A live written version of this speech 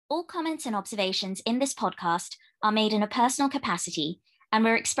All comments and observations in this podcast are made in a personal capacity, and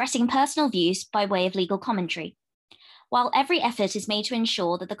we're expressing personal views by way of legal commentary. While every effort is made to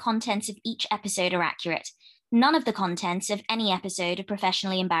ensure that the contents of each episode are accurate, none of the contents of any episode of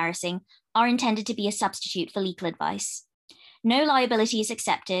Professionally Embarrassing are intended to be a substitute for legal advice. No liability is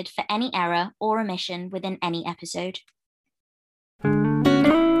accepted for any error or omission within any episode.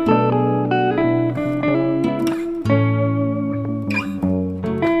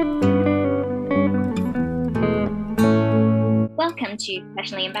 Welcome to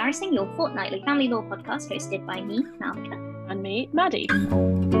Professionally Embarrassing, your fortnightly family law podcast hosted by me, Malvika. And me, Maddie.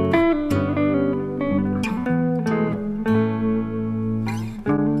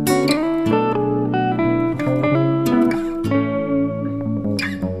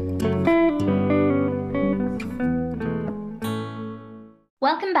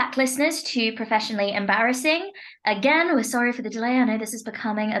 Welcome back, listeners, to Professionally Embarrassing. Again, we're sorry for the delay. I know this is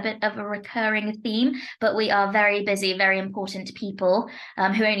becoming a bit of a recurring theme, but we are very busy, very important people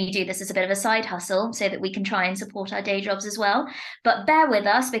who only do this as a bit of a side hustle so that we can try and support our day jobs as well. But bear with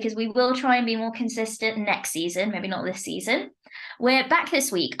us because we will try and be more consistent next season, maybe not this season. We're back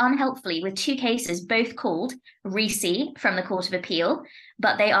this week, unhelpfully, with two cases, both called Recy from the Court of Appeal,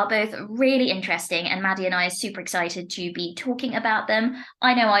 but they are both really interesting, and Maddie and I are super excited to be talking about them.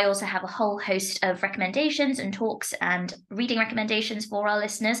 I know I also have a whole host of recommendations and talks and reading recommendations for our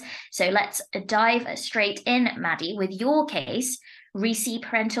listeners, so let's dive straight in, Maddie, with your case, Recy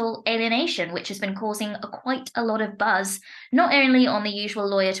parental alienation, which has been causing quite a lot of buzz, not only on the usual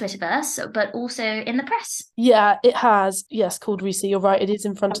lawyer Twitterverse, but also in the press. Yeah, it has. Yes, called Recy. You're right. It is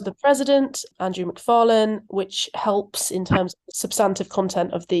in front of the president, Andrew McFarlane, which helps in terms of the substantive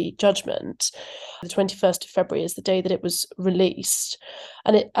content of the judgment. The 21st of February is the day that it was released.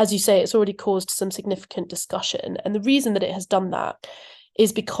 And it, as you say, it's already caused some significant discussion. And the reason that it has done that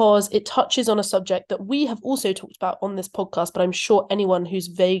is because it touches on a subject that we have also talked about on this podcast, but I'm sure anyone who's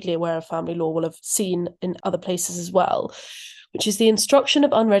vaguely aware of family law will have seen in other places as well, which is the instruction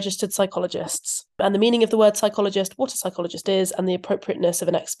of unregistered psychologists and the meaning of the word psychologist, what a psychologist is, and the appropriateness of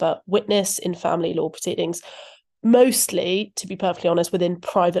an expert witness in family law proceedings. Mostly, to be perfectly honest, within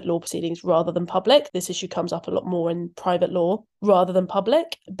private law proceedings rather than public. This issue comes up a lot more in private law rather than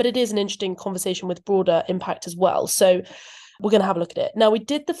public, but it is an interesting conversation with broader impact as well. So we're going to have a look at it. Now, we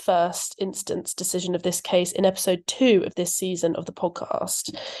did the first instance decision of this case in episode 2 of this season of the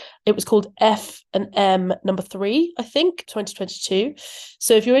podcast. It was called F and M number 3, I think, 2022.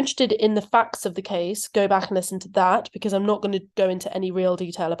 So if you're interested in the facts of the case, go back and listen to that, because I'm not going to go into any real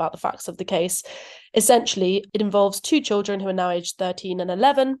detail about the facts of the case. Essentially, it involves two children who are now aged 13 and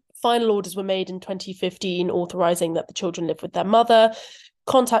 11. Final orders were made in 2015, authorising that the children live with their mother.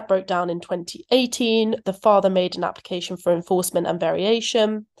 Contact broke down in 2018. The father made an application for enforcement and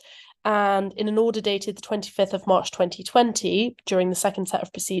variation. And in an order dated the 25th of March 2020, during the second set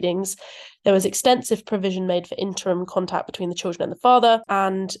of proceedings, there was extensive provision made for interim contact between the children and the father,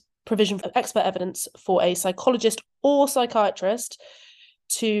 and provision for expert evidence for a psychologist or psychiatrist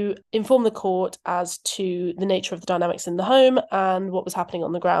to inform the court as to the nature of the dynamics in the home and what was happening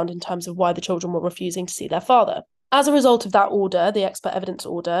on the ground in terms of why the children were refusing to see their father. As a result of that order, the expert evidence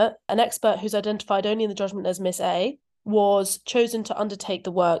order, an expert who's identified only in the judgment as Miss A was chosen to undertake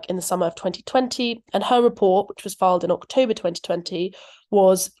the work in the summer of 2020, and her report, which was filed in October 2020,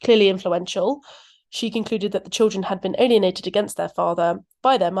 was clearly influential. She concluded that the children had been alienated against their father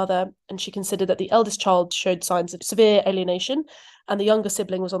by their mother, and she considered that the eldest child showed signs of severe alienation and the younger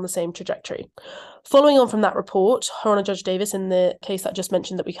sibling was on the same trajectory. Following on from that report, Her Honour Judge Davis, in the case that I just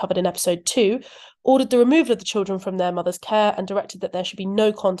mentioned that we covered in episode 2, ordered the removal of the children from their mother's care and directed that there should be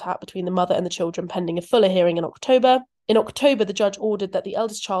no contact between the mother and the children pending a fuller hearing in October. In October, the judge ordered that the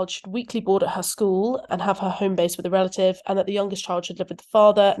eldest child should weekly board at her school and have her home base with a relative, and that the youngest child should live with the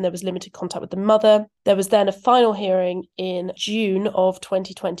father, and there was limited contact with the mother. There was then a final hearing in June of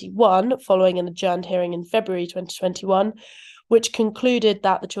 2021, following an adjourned hearing in February 2021, which concluded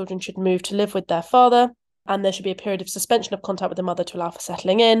that the children should move to live with their father, and there should be a period of suspension of contact with the mother to allow for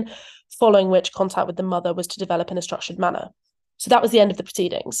settling in, following which contact with the mother was to develop in a structured manner. So that was the end of the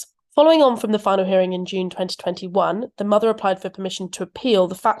proceedings. Following on from the final hearing in June 2021, the mother applied for permission to appeal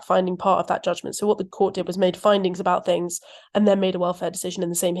the fact-finding part of that judgment. So what the court did was made findings about things and then made a welfare decision in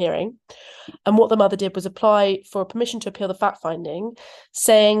the same hearing. And what the mother did was apply for permission to appeal the fact-finding,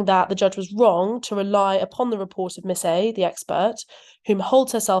 saying that the judge was wrong to rely upon the report of Miss A, the expert, whom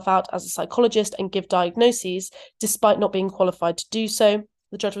holds herself out as a psychologist and give diagnoses, despite not being qualified to do so.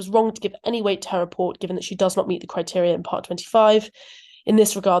 The judge was wrong to give any weight to her report, given that she does not meet the criteria in Part 25. In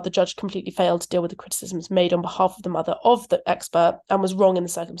this regard, the judge completely failed to deal with the criticisms made on behalf of the mother of the expert and was wrong in the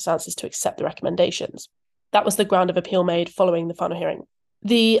circumstances to accept the recommendations. That was the ground of appeal made following the final hearing.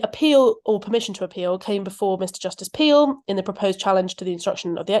 The appeal or permission to appeal came before Mr. Justice Peel in the proposed challenge to the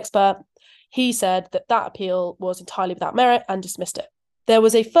instruction of the expert. He said that that appeal was entirely without merit and dismissed it. There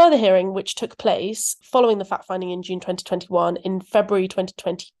was a further hearing which took place following the fact-finding in June 2021 in February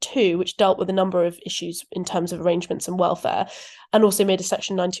 2022, which dealt with a number of issues in terms of arrangements and welfare, and also made a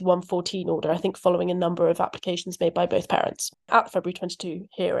Section 9114 order, I think following a number of applications made by both parents. At the February 22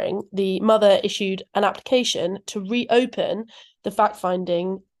 hearing, the mother issued an application to reopen the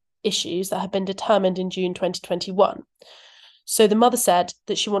fact-finding issues that had been determined in June 2021. So the mother said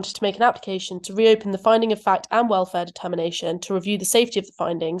that she wanted to make an application to reopen the finding of fact and welfare determination to review the safety of the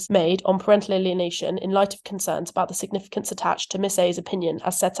findings made on parental alienation in light of concerns about the significance attached to Miss A's opinion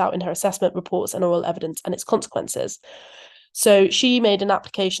as set out in her assessment reports and oral evidence and its consequences. So she made an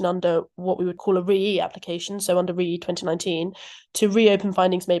application under what we would call a RE application, so under RE 2019, to reopen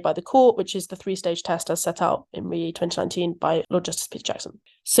findings made by the court, which is the three-stage test as set out in RE 2019 by Lord Justice Peter Jackson.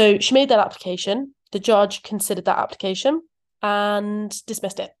 So she made that application. The judge considered that application and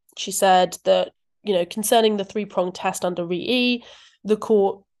dismissed it. She said that, concerning the three-pronged test under RE, the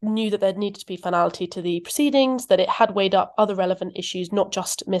court knew that there needed to be finality to the proceedings, that it had weighed up other relevant issues, not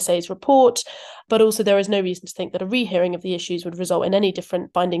just Miss A's report, but also there is no reason to think that a rehearing of the issues would result in any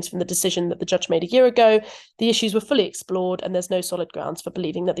different findings from the decision that the judge made a year ago. The issues were fully explored and there's no solid grounds for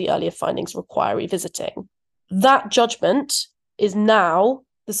believing that the earlier findings require revisiting. That judgment is now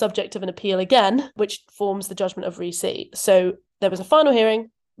the subject of an appeal again, which forms the judgment of RE-C. So there was a final hearing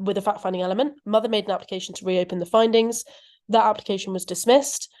with a fact-finding element. Mother made an application to reopen the findings. That application was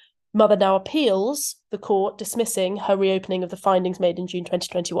dismissed. Mother now appeals the court dismissing her reopening of the findings made in June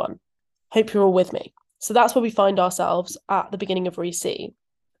 2021. Hope you're all with me. So that's where we find ourselves at the beginning of RE-C.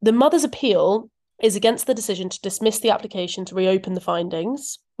 The mother's appeal is against the decision to dismiss the application to reopen the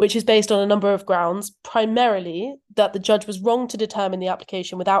findings, which is based on a number of grounds, primarily that the judge was wrong to determine the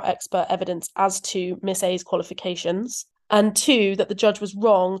application without expert evidence as to Miss A's qualifications, and two, that the judge was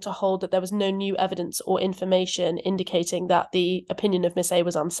wrong to hold that there was no new evidence or information indicating that the opinion of Miss A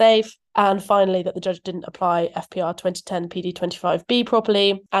was unsafe, and finally that the judge didn't apply FPR 2010 PD 25B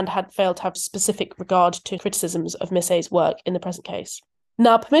properly and had failed to have specific regard to criticisms of Miss A's work in the present case.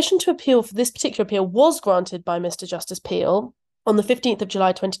 Now, permission to appeal for this particular appeal was granted by Mr. Justice Peel on the 15th of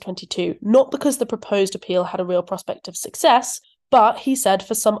July 2022, not because the proposed appeal had a real prospect of success, but he said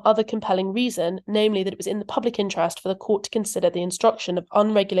for some other compelling reason, namely that it was in the public interest for the court to consider the instruction of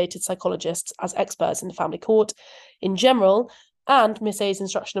unregulated psychologists as experts in the family court in general, and Miss A's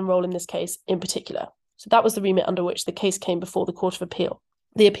instruction and role in this case in particular. So that was the remit under which the case came before the Court of Appeal.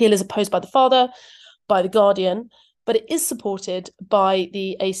 The appeal is opposed by the father, by the guardian, but it is supported by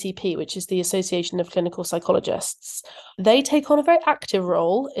the ACP, which is the Association of Clinical Psychologists. They take on a very active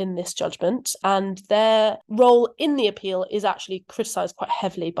role in this judgment, and their role in the appeal is actually criticised quite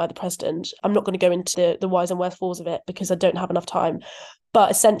heavily by the president. I'm not going to go into the whys and wherefores of it because I don't have enough time, but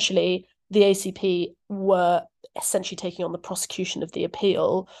essentially the ACP were essentially taking on the prosecution of the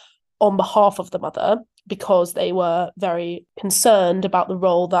appeal on behalf of the mother, because they were very concerned about the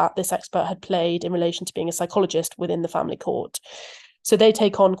role that this expert had played in relation to being a psychologist within the family court. So they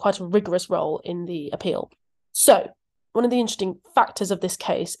take on quite a rigorous role in the appeal. So one of the interesting factors of this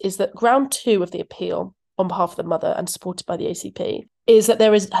case is that ground two of the appeal on behalf of the mother and supported by the ACP is that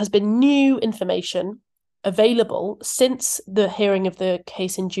there has been new information available since the hearing of the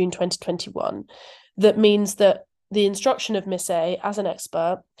case in June 2021 that means that the instruction of Miss A as an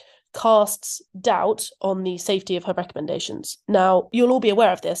expert casts doubt on the safety of her recommendations. Now, you'll all be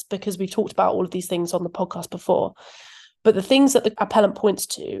aware of this because we've talked about all of these things on the podcast before, but the things that the appellant points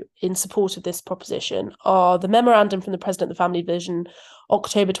to in support of this proposition are the memorandum from the President of the Family Division,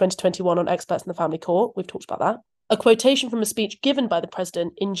 October 2021, on experts in the family court. We've talked about that. A quotation from a speech given by the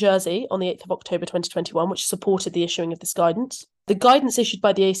President in Jersey on the 8th of October 2021, which supported the issuing of this guidance. The guidance issued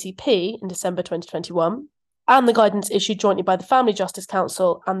by the ACP in December 2021, and the guidance issued jointly by the Family Justice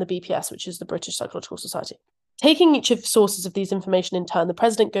Council and the BPS, which is the British Psychological Society. Taking each of the sources of these information in turn, the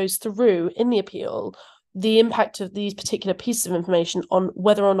President goes through in the appeal the impact of these particular pieces of information on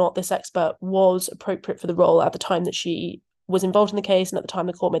whether or not this expert was appropriate for the role at the time that she was involved in the case and at the time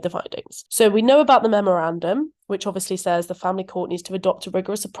the court made the findings. So we know about the memorandum, which obviously says the family court needs to adopt a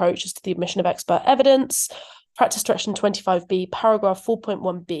rigorous approach as to the admission of expert evidence. Practice Direction 25B, paragraph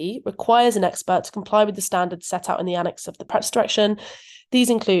 4.1b, requires an expert to comply with the standards set out in the annex of the practice direction. These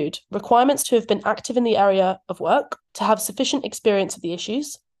include requirements to have been active in the area of work, to have sufficient experience of the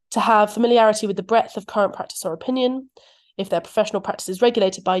issues, to have familiarity with the breadth of current practice or opinion, if their professional practice is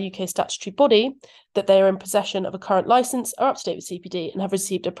regulated by a UK statutory body, that they are in possession of a current licence, are up to date with CPD, and have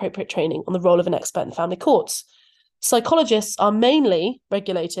received appropriate training on the role of an expert in family courts. Psychologists are mainly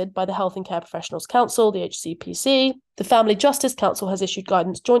regulated by the Health and Care Professionals Council, the HCPC. The Family Justice Council has issued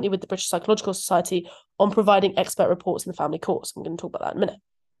guidance jointly with the British Psychological Society on providing expert reports in the family courts. I'm going to talk about that in a minute.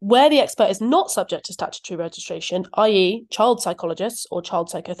 Where the expert is not subject to statutory registration, i.e. child psychologists or child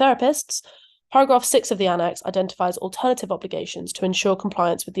psychotherapists, paragraph 6 of the Annex identifies alternative obligations to ensure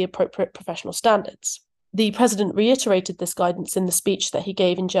compliance with the appropriate professional standards. The President reiterated this guidance in the speech that he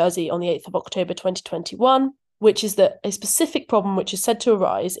gave in Jersey on the 8th of October 2021, which is that a specific problem which is said to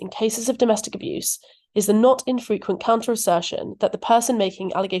arise in cases of domestic abuse is the not infrequent counter-assertion that the person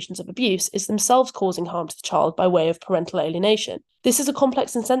making allegations of abuse is themselves causing harm to the child by way of parental alienation. This is a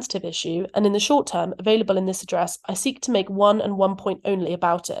complex and sensitive issue, and in the short term, available in this address, I seek to make one point only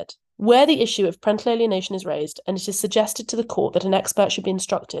about it. Where the issue of parental alienation is raised, and it is suggested to the court that an expert should be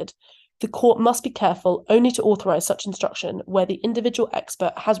instructed, the court must be careful only to authorise such instruction where the individual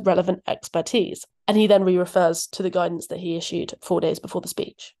expert has relevant expertise. And he then refers to the guidance that he issued 4 days before the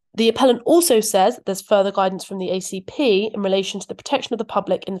speech. The appellant also says there's further guidance from the ACP in relation to the protection of the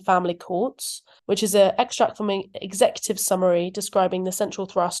public in family courts, which is an extract from an executive summary describing the central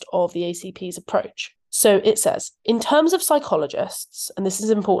thrust of the ACP's approach. So it says, in terms of psychologists, and this is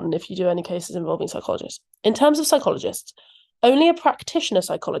important if you do any cases involving psychologists, in terms of psychologists, only a practitioner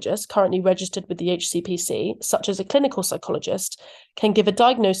psychologist currently registered with the HCPC, such as a clinical psychologist, can give a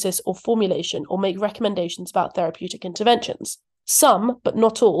diagnosis or formulation or make recommendations about therapeutic interventions. Some, but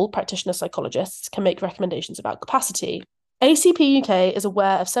not all, practitioner psychologists can make recommendations about capacity. ACP UK is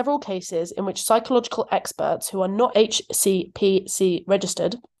aware of several cases in which psychological experts who are not HCPC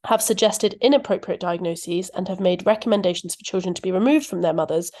registered have suggested inappropriate diagnoses and have made recommendations for children to be removed from their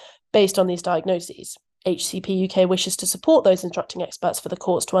mothers based on these diagnoses. HCP UK wishes to support those instructing experts for the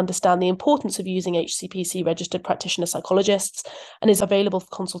courts to understand the importance of using HCPC registered practitioner psychologists and is available for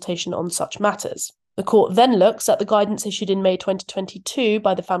consultation on such matters. The court then looks at the guidance issued in May 2022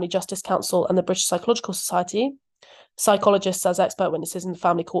 by the Family Justice Council and the British Psychological Society, psychologists as expert witnesses in the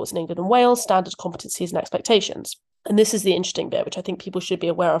family courts in England and Wales, standard competencies and expectations. And this is the interesting bit, which I think people should be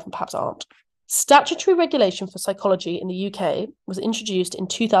aware of and perhaps aren't. Statutory regulation for psychology in the UK was introduced in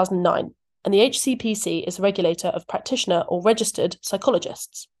 2009. And the HCPC is a regulator of practitioner or registered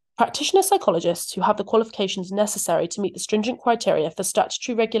psychologists. Practitioner psychologists who have the qualifications necessary to meet the stringent criteria for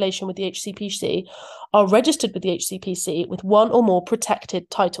statutory regulation with the HCPC are registered with the HCPC with one or more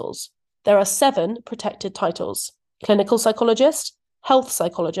protected titles. There are 7 protected titles: clinical psychologist, health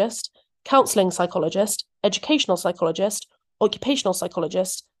psychologist, counselling psychologist, educational psychologist, occupational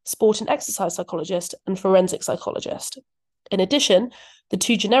psychologist, sport and exercise psychologist, and forensic psychologist. In addition, the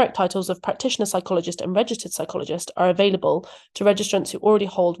 2 generic titles of practitioner psychologist and registered psychologist are available to registrants who already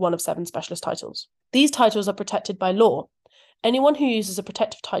hold one of 7 specialist titles. These titles are protected by law. Anyone who uses a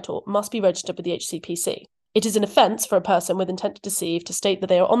protective title must be registered with the HCPC. It is an offence for a person with intent to deceive to state that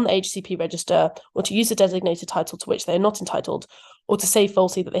they are on the HCP register or to use a designated title to which they are not entitled, or to say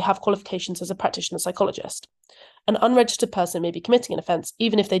falsely that they have qualifications as a practitioner psychologist. An unregistered person may be committing an offence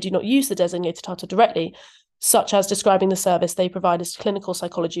even if they do not use the designated title directly, such as describing the service they provide as clinical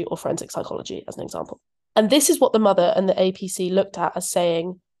psychology or forensic psychology, as an example. And this is what the mother and the APC looked at as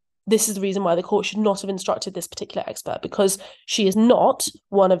saying, this is the reason why the court should not have instructed this particular expert, because she is not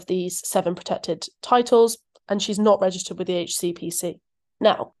one of these 7 protected titles, and she's not registered with the HCPC.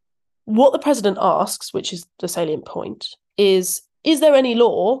 Now, what the President asks, which is the salient point, is there any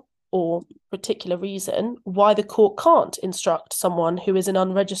law or particular reason why the court can't instruct someone who is an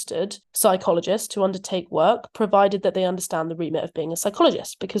unregistered psychologist to undertake work, provided that they understand the remit of being a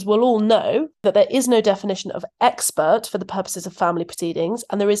psychologist? Because we'll all know that there is no definition of expert for the purposes of family proceedings,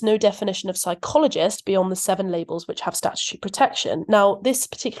 and there is no definition of psychologist beyond the 7 labels which have statutory protection. Now, this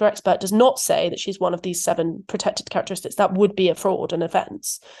particular expert does not say that she's one of these 7 protected characteristics. That would be a fraud, an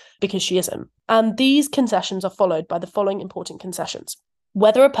offence, because she isn't. And these concessions are followed by the following important concessions.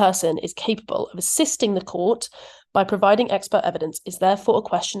 Whether a person is capable of assisting the court by providing expert evidence is therefore a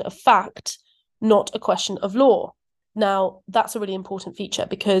question of fact, not a question of law. Now, that's a really important feature,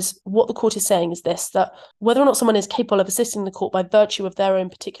 because what the court is saying is this, that whether or not someone is capable of assisting the court by virtue of their own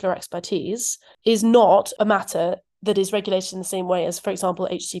particular expertise is not a matter that is regulated in the same way as, for example,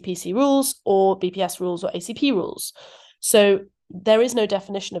 HCPC rules or BPS rules or ACP rules. So there is no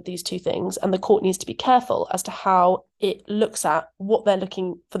definition of these 2 things, and the court needs to be careful as to how it looks at what they're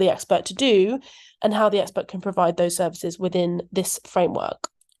looking for the expert to do and how the expert can provide those services within this framework.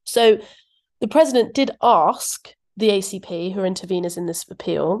 So the President did ask the ACP, who are interveners in this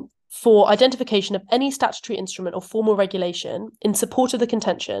appeal, for identification of any statutory instrument or formal regulation in support of the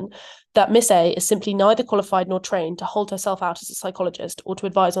contention that Miss A is simply neither qualified nor trained to hold herself out as a psychologist or to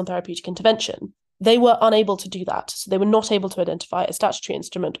advise on therapeutic intervention. They were unable to do that. So they were not able to identify a statutory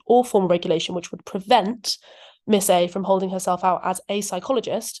instrument or formal regulation which would prevent Miss A from holding herself out as a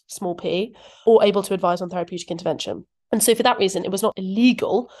psychologist, small p, or able to advise on therapeutic intervention. And so for that reason, it was not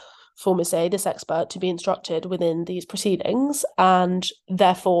illegal for Miss A, this expert, to be instructed within these proceedings. And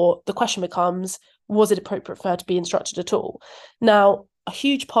therefore, the question becomes, was it appropriate for her to be instructed at all? Now, a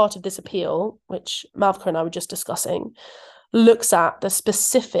huge part of this appeal, which Malvika and I were just discussing, looks at the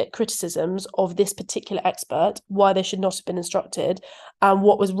specific criticisms of this particular expert, why they should not have been instructed, and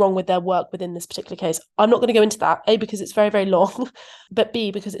what was wrong with their work within this particular case. I'm not going to go into that, A, because it's very, very long, but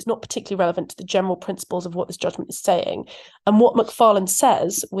B, because it's not particularly relevant to the general principles of what this judgment is saying. And what Macfarlane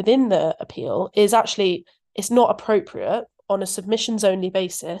says within the appeal is actually, it's not appropriate on a submissions-only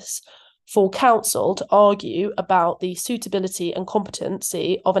basis for counsel to argue about the suitability and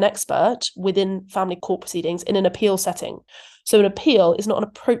competency of an expert within family court proceedings in an appeal setting. So an appeal is not an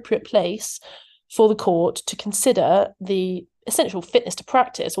appropriate place for the court to consider the essential fitness to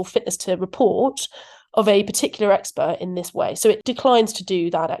practice or fitness to report of a particular expert in this way. So it declines to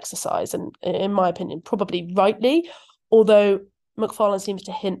do that exercise, and in my opinion, probably rightly, although Macfarlane seems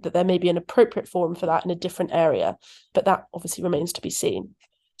to hint that there may be an appropriate forum for that in a different area, but that obviously remains to be seen.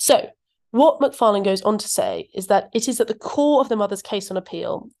 So what Macfarlane goes on to say is that it is at the core of the mother's case on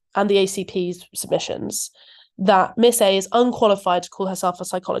appeal and the ACP's submissions that Miss A is unqualified to call herself a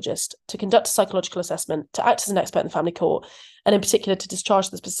psychologist, to conduct a psychological assessment, to act as an expert in the family court, and in particular to discharge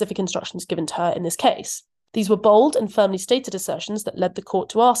the specific instructions given to her in this case. These were bold and firmly stated assertions that led the court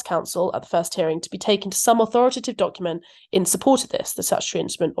to ask counsel at the first hearing to be taken to some authoritative document in support of this, the statutory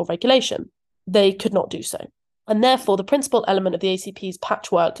instrument or regulation. They could not do so. And therefore, the principal element of the ACP's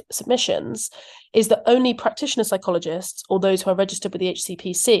patchwork submissions is that only practitioner psychologists or those who are registered with the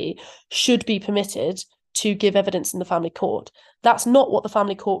HCPC should be permitted to give evidence in the family court. That's not what the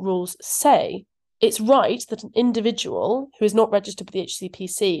family court rules say. It's right that an individual who is not registered with the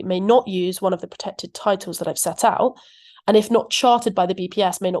HCPC may not use one of the protected titles that I've set out, and if not chartered by the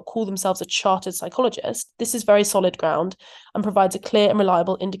BPS, may not call themselves a chartered psychologist. This is very solid ground and provides a clear and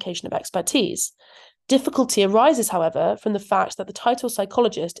reliable indication of expertise. Difficulty arises, however, from the fact that the title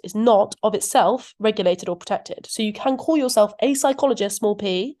psychologist is not of itself regulated or protected. So you can call yourself a psychologist, small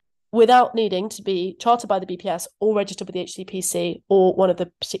p, without needing to be chartered by the BPS or registered with the HCPC or one of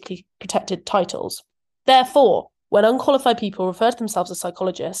the particularly protected titles. Therefore, when unqualified people refer to themselves as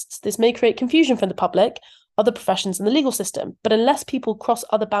psychologists, this may create confusion from the public, other professions in the legal system, but unless people cross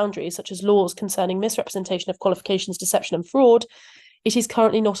other boundaries, such as laws concerning misrepresentation of qualifications, deception and fraud, it is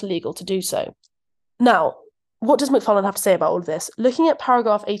currently not illegal to do so. Now, what does Macfarlane have to say about all of this? Looking at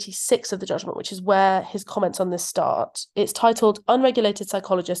paragraph 86 of the judgment, which is where his comments on this start, it's titled Unregulated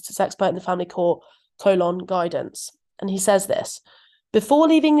Psychologist as Expert in the Family Court, Guidance. And he says this: before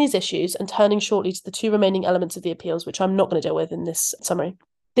leaving these issues and turning shortly to the two remaining elements of the appeals, which I'm not going to deal with in this summary,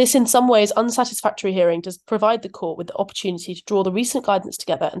 this in some ways unsatisfactory hearing does provide the court with the opportunity to draw the recent guidance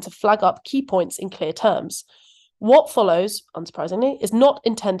together and to flag up key points in clear terms. What follows, unsurprisingly, is not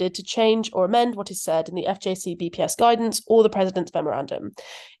intended to change or amend what is said in the FJC BPS guidance or the President's memorandum.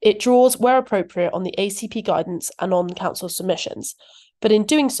 It draws, where appropriate, on the ACP guidance and on Council's submissions. But in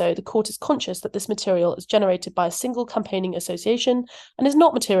doing so, the court is conscious that this material is generated by a single campaigning association and is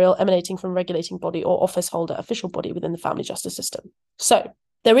not material emanating from a regulating body or office holder official body within the family justice system. So,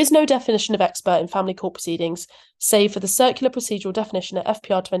 there is no definition of expert in family court proceedings, save for the circular procedural definition at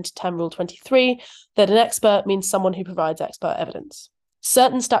FPR 2010 Rule 23, that an expert means someone who provides expert evidence.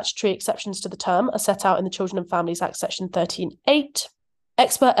 Certain statutory exceptions to the term are set out in the Children and Families Act Section 13.8.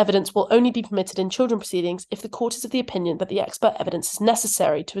 Expert evidence will only be permitted in children proceedings if the court is of the opinion that the expert evidence is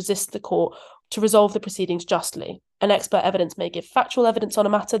necessary to assist the court to resolve the proceedings justly. An expert evidence may give factual evidence on a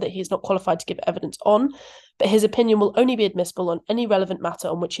matter that he is not qualified to give evidence on, but his opinion will only be admissible on any relevant matter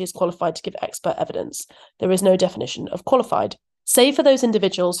on which he is qualified to give expert evidence. There is no definition of qualified. Save for those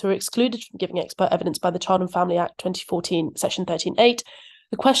individuals who are excluded from giving expert evidence by the Child and Family Act 2014, Section 13.8,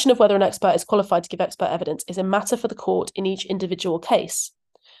 the question of whether an expert is qualified to give expert evidence is a matter for the court in each individual case.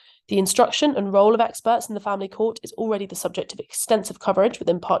 The instruction and role of experts in the family court is already the subject of extensive coverage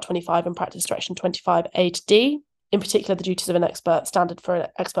within Part 25 and Practice Direction 25A to D, in particular the duties of an expert, standard for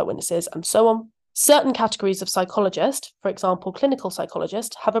expert witnesses, and so on. Certain categories of psychologist, for example, clinical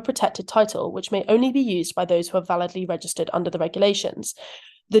psychologist, have a protected title, which may only be used by those who are validly registered under the regulations.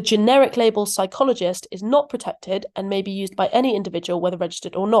 The generic label psychologist is not protected and may be used by any individual, whether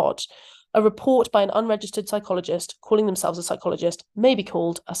registered or not. A report by an unregistered psychologist calling themselves a psychologist may be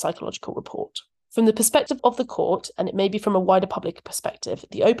called a psychological report. From the perspective of the court, and it may be from a wider public perspective,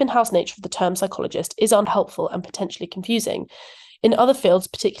 the open house nature of the term psychologist is unhelpful and potentially confusing. In other fields,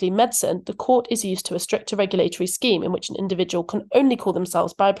 particularly medicine, the court is used to a stricter regulatory scheme in which an individual can only call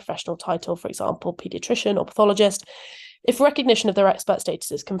themselves by a professional title, for example, paediatrician or pathologist, if recognition of their expert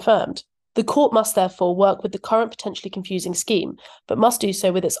status is confirmed. The court must therefore work with the current potentially confusing scheme, but must do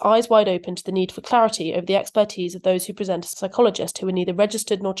so with its eyes wide open to the need for clarity over the expertise of those who present as a psychologist who are neither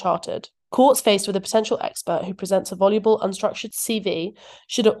registered nor chartered. Courts faced with a potential expert who presents a voluble, unstructured CV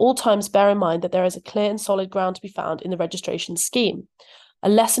should at all times bear in mind that there is a clear and solid ground to be found in the registration scheme. A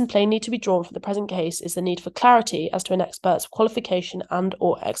lesson plainly to be drawn from the present case is the need for clarity as to an expert's qualification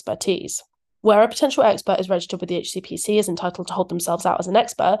and/or expertise. Where a potential expert is registered with the HCPC is entitled to hold themselves out as an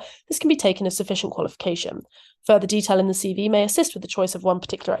expert, this can be taken as sufficient qualification. Further detail in the CV may assist with the choice of one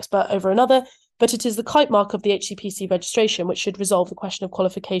particular expert over another, but it is the kite mark of the HCPC registration which should resolve the question of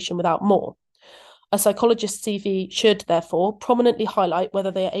qualification without more. A psychologist's CV should, therefore, prominently highlight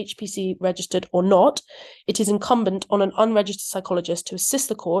whether they are HCPC registered or not. It is incumbent on an unregistered psychologist to assist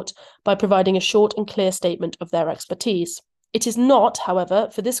the court by providing a short and clear statement of their expertise. It is not, however,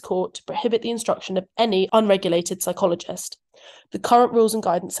 for this court to prohibit the instruction of any unregulated psychologist. The current rules and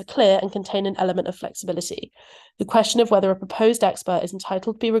guidance are clear and contain an element of flexibility. The question of whether a proposed expert is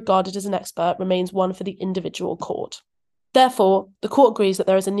entitled to be regarded as an expert remains one for the individual court. Therefore, the court agrees that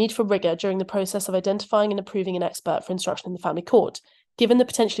there is a need for rigour during the process of identifying and approving an expert for instruction in the family court. Given the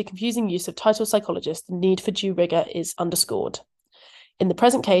potentially confusing use of title psychologist, the need for due rigour is underscored. In the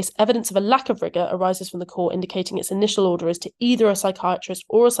present case, evidence of a lack of rigour arises from the court indicating its initial order is to either a psychiatrist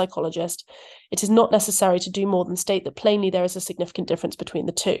or a psychologist. It is not necessary to do more than state that plainly there is a significant difference between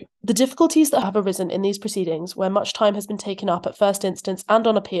the two. The difficulties that have arisen in these proceedings, where much time has been taken up at first instance and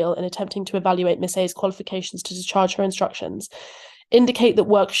on appeal in attempting to evaluate Miss A's qualifications to discharge her instructions, indicate that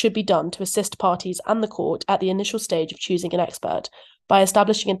work should be done to assist parties and the court at the initial stage of choosing an expert by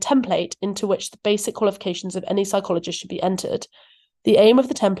establishing a template into which the basic qualifications of any psychologist should be entered. The aim of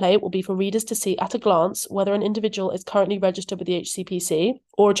the template will be for readers to see at a glance whether an individual is currently registered with the HCPC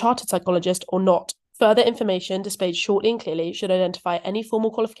or a chartered psychologist or not. Further information displayed shortly and clearly should identify any formal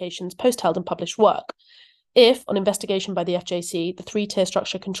qualifications, post-held and published work. If, on investigation by the FJC, the three-tier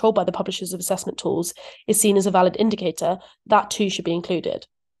structure controlled by the publishers of assessment tools is seen as a valid indicator, that too should be included.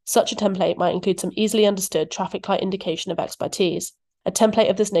 Such a template might include some easily understood traffic light indication of expertise. A template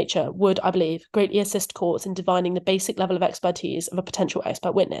of this nature would, I believe, greatly assist courts in divining the basic level of expertise of a potential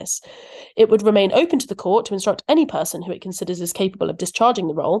expert witness. It would remain open to the court to instruct any person who it considers is capable of discharging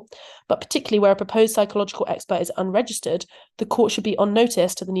the role, but particularly where a proposed psychological expert is unregistered, the court should be on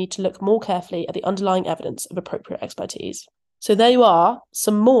notice to the need to look more carefully at the underlying evidence of appropriate expertise. So there you are,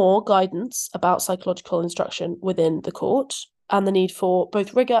 some more guidance about psychological instruction within the court and the need for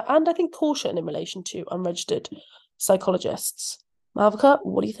both rigour and, I think, caution in relation to unregistered psychologists. Malvika,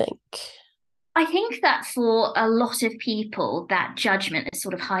 what do you think? I think that for a lot of people, that judgment, this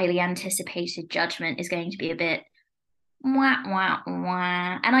sort of highly anticipated judgment, is going to be a bit wah, wah,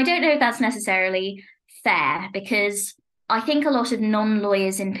 wah. And I don't know if that's necessarily fair, because I think a lot of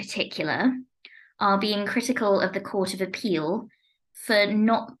non-lawyers in particular are being critical of the Court of Appeal for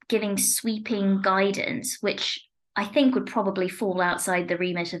not giving sweeping guidance, which I think would probably fall outside the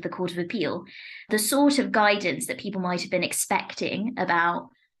remit of the Court of Appeal. The sort of guidance that people might have been expecting about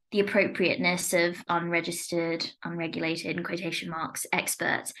the appropriateness of unregistered, unregulated, in quotation marks,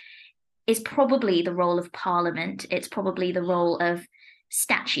 experts is probably the role of Parliament. It's probably the role of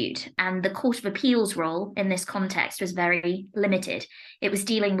statute. And the Court of Appeal's role in this context was very limited. It was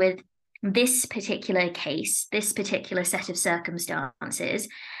dealing with this particular case, this particular set of circumstances,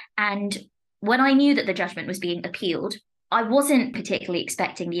 and when I knew that the judgment was being appealed, I wasn't particularly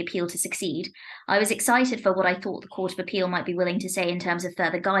expecting the appeal to succeed. I was excited for what I thought the Court of Appeal might be willing to say in terms of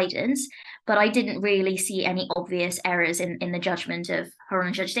further guidance, but I didn't really see any obvious errors in the judgment of Her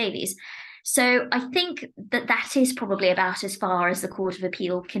Honour Judge Davies. So I think that is probably about as far as the Court of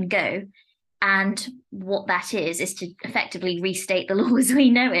Appeal can go. And what that is to effectively restate the law as we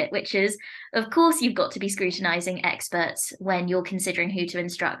know it, which is, of course, you've got to be scrutinising experts when you're considering who to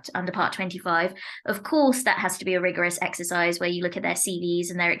instruct under Part 25. Of course, that has to be a rigorous exercise where you look at their CVs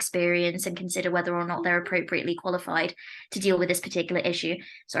and their experience and consider whether or not they're appropriately qualified to deal with this particular issue.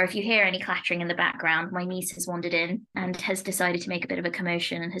 So if you hear any clattering in the background, my niece has wandered in and has decided to make a bit of a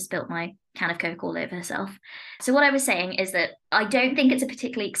commotion and has spilt my can of Coke all over herself. So what I was saying is that I don't think it's a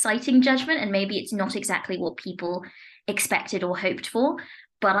particularly exciting judgment, and maybe it's not exactly what people expected or hoped for.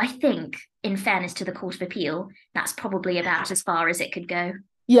 But I think, in fairness to the Court of Appeal, that's probably about as far as it could go.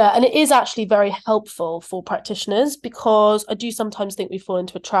 Yeah, and it is actually very helpful for practitioners, because I do sometimes think we fall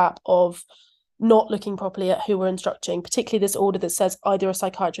into a trap of not looking properly at who we're instructing, particularly this order that says either a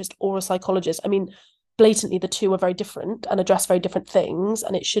psychiatrist or a psychologist. I mean, blatantly, the two are very different and address very different things.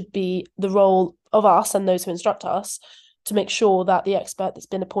 And it should be the role of us and those who instruct us to make sure that the expert that's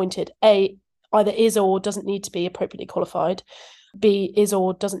been appointed, A, either is or doesn't need to be appropriately qualified, B, is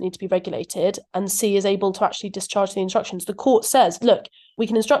or doesn't need to be regulated, and C, is able to actually discharge the instructions. The court says, look, we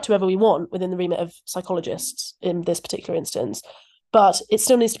can instruct whoever we want within the remit of psychologists in this particular instance, but it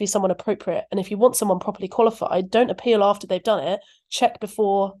still needs to be someone appropriate. And if you want someone properly qualified, don't appeal after they've done it. Check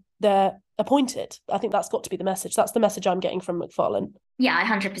before they're appointed. I think that's got to be the message. That's the message I'm getting from Macfarlane. Yeah, I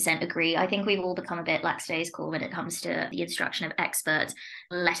 100% agree. I think we've all become a bit lackadaisical when it comes to the instruction of experts,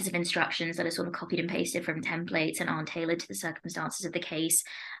 letters of instructions that are sort of copied and pasted from templates and aren't tailored to the circumstances of the case.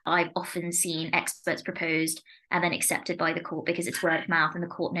 I've often seen experts proposed and then accepted by the court because it's word of mouth and the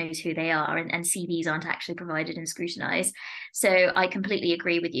court knows who they are, and CVs aren't actually provided and scrutinised. So I completely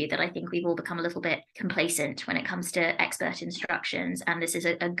agree with you that I think we've all become a little bit complacent when it comes to expert instructions, and this is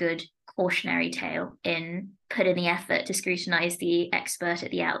a good cautionary tale in put in the effort to scrutinise the expert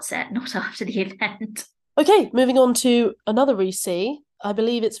at the outset, not after the event. Okay, moving on to another RISI. I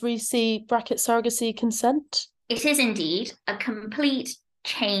believe it's RISI bracket surrogacy consent. It is indeed a complete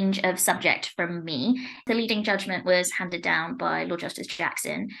change of subject from me. The leading judgment was handed down by Lord Justice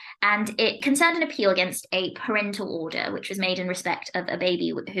Jackson, and it concerned an appeal against a parental order, which was made in respect of a baby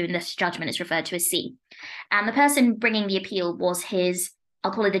who in this judgment is referred to as C. And the person bringing the appeal was his,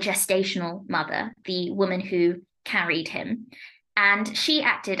 I'll call it the gestational mother, the woman who carried him. And she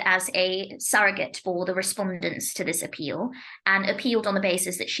acted as a surrogate for the respondents to this appeal and appealed on the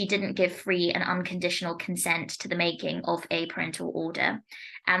basis that she didn't give free and unconditional consent to the making of a parental order.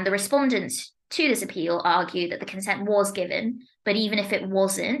 And the respondents to this appeal argue that the consent was given, but even if it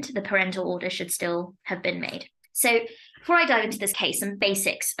wasn't, the parental order should still have been made. So before I dive into this case, some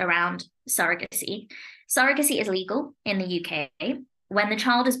basics around surrogacy. Surrogacy is legal in the UK. When the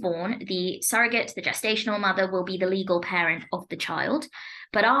child is born, the surrogate, the gestational mother, will be the legal parent of the child.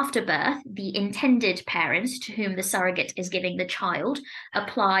 But after birth, the intended parents to whom the surrogate is giving the child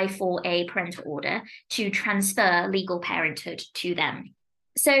apply for a parental order to transfer legal parenthood to them.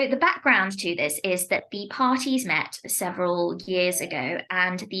 So the background to this is that the parties met several years ago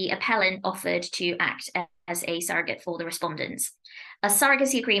and the appellant offered to act as a surrogate for the respondents. A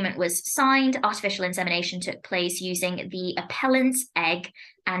surrogacy agreement was signed, artificial insemination took place using the appellant's egg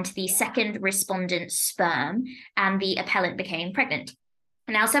and the second respondent's sperm, and the appellant became pregnant.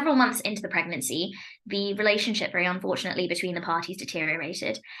 Now, several months into the pregnancy, the relationship, very unfortunately, between the parties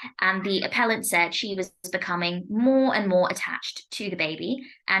deteriorated, and the appellant said she was becoming more and more attached to the baby,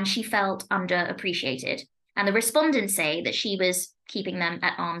 and she felt underappreciated. And the respondents say that she was keeping them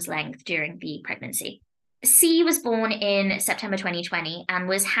at arm's length during the pregnancy. C was born in September 2020 and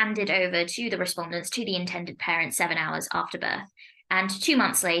was handed over to the respondents, to the intended parents, 7 hours after birth. And 2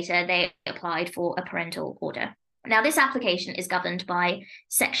 months later, they applied for a parental order. Now, this application is governed by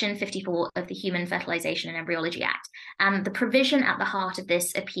Section 54 of the Human Fertilisation and Embryology Act. And the provision at the heart of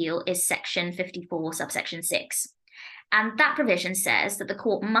this appeal is Section 54, subsection 6. And that provision says that the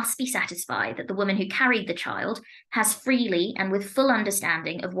court must be satisfied that the woman who carried the child has freely and with full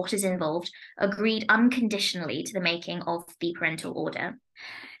understanding of what is involved agreed unconditionally to the making of the parental order.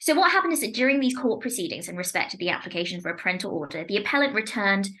 So what happened is that during these court proceedings in respect to the application for a parental order, the appellant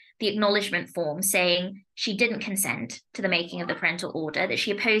returned the acknowledgement form saying she didn't consent to the making of the parental order, that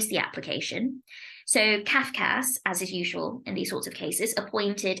she opposed the application. So CAFCASS, as is usual in these sorts of cases,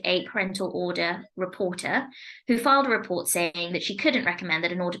 appointed a parental order reporter who filed a report saying that she couldn't recommend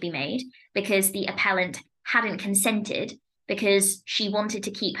that an order be made because the appellant hadn't consented, because she wanted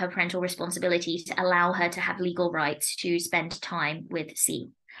to keep her parental responsibility to allow her to have legal rights to spend time with C.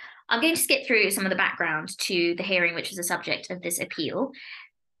 I'm going to skip through some of the background to the hearing, which was the subject of this appeal.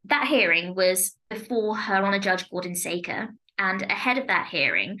 That hearing was before Her Honour Judge Gordon Saker, and ahead of that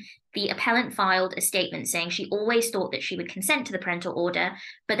hearing, the appellant filed a statement saying she always thought that she would consent to the parental order,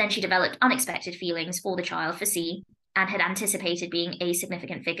 but then she developed unexpected feelings for the child, for C, and had anticipated being a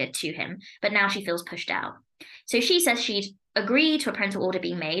significant figure to him, but now she feels pushed out. So she says she'd agree to a parental order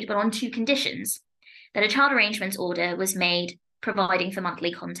being made, but on 2 conditions: that a child arrangements order was made providing for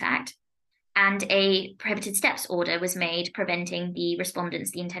monthly contact, and a prohibited steps order was made preventing the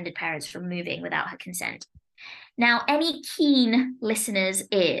respondents, the intended parents, from moving without her consent. Now, any keen listeners'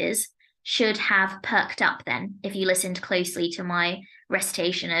 ears should have perked up then if you listened closely to my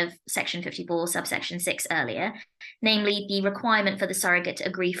recitation of section 54, subsection 6 earlier, namely the requirement for the surrogate to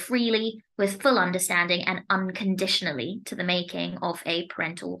agree freely, with full understanding and unconditionally to the making of a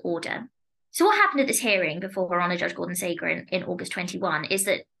parental order. So what happened at this hearing before Her Honour Judge Gordon Sager in August 21 is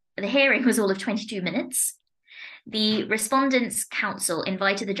that the hearing was all of 22 minutes. The respondents' counsel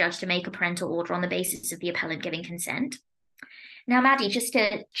invited the judge to make a parental order on the basis of the appellant giving consent. Now, Maddie, just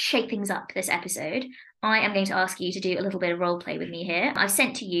to shake things up this episode, I am going to ask you to do a little bit of role play with me here. I've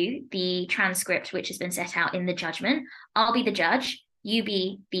sent to you the transcript which has been set out in the judgment. I'll be the judge, you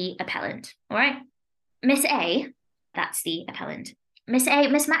be the appellant, all right? Miss A, that's the appellant. Miss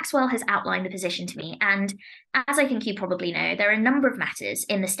Maxwell has outlined the position to me, and as I think you probably know, there are a number of matters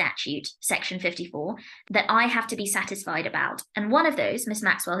in the statute, section 54, that I have to be satisfied about. And one of those, Miss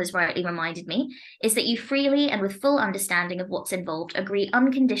Maxwell has rightly reminded me, is that you freely and with full understanding of what's involved agree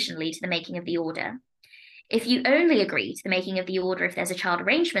unconditionally to the making of the order. If you only agree to the making of the order if there's a child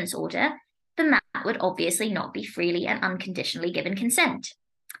arrangements order, then that would obviously not be freely and unconditionally given consent.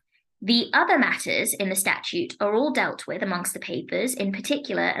 The other matters in the statute are all dealt with amongst the papers, in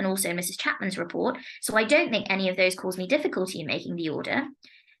particular, and also Mrs. Chapman's report, so I don't think any of those cause me difficulty in making the order.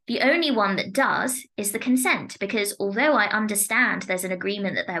 The only one that does is the consent, because although I understand there's an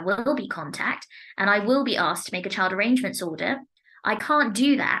agreement that there will be contact, and I will be asked to make a child arrangements order, I can't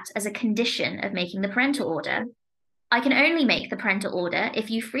do that as a condition of making the parental order. I can only make the parental order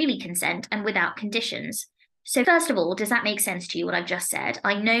if you freely consent and without conditions. So first of all, does that make sense to you, what I've just said?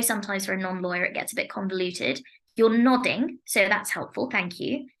 I know sometimes for a non-lawyer it gets a bit convoluted. You're nodding, so that's helpful, thank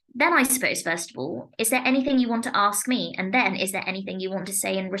you. Then I suppose, first of all, is there anything you want to ask me? And then is there anything you want to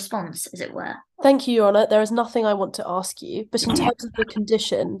say in response, as it were? Thank you, Your Honour. There is nothing I want to ask you, but in terms of the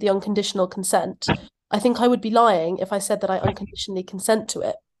condition, the unconditional consent, I think I would be lying if I said that I unconditionally consent to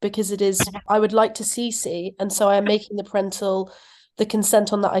it, because it is, I would like to see C, and so I am making the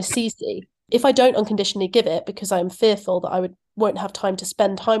consent on that I see C. If I don't unconditionally give it because I am fearful that I won't have time to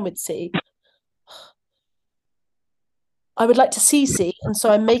spend time with C, I would like to see C, and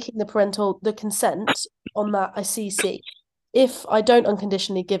so I'm making the consent on that I see C. If I don't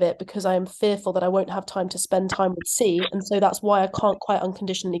unconditionally give it because I am fearful that I won't have time to spend time with C, and so that's why I can't quite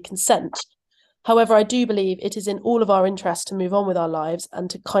unconditionally consent. However, I do believe it is in all of our interests to move on with our lives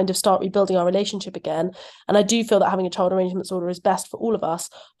and to kind of start rebuilding our relationship again. And I do feel that having a child arrangements order is best for all of us,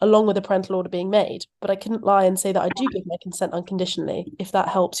 along with a parental order being made. But I couldn't lie and say that I do give my consent unconditionally, if that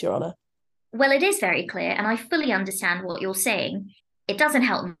helps, Your Honour. Well, it is very clear, and I fully understand what you're saying. It doesn't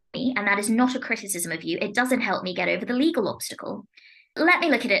help me, and that is not a criticism of you. It doesn't help me get over the legal obstacle. Let me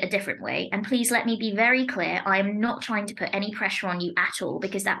look at it a different way, and please let me be very clear. I am not trying to put any pressure on you at all,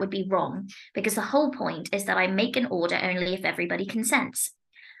 because that would be wrong, because the whole point is that I make an order only if everybody consents.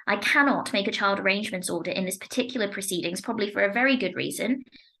 I cannot make a child arrangements order in this particular proceedings, probably for a very good reason,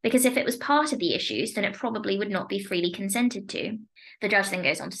 because if it was part of the issues, then it probably would not be freely consented to. The judge then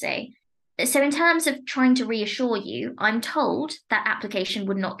goes on to say, so in terms of trying to reassure you, I'm told that application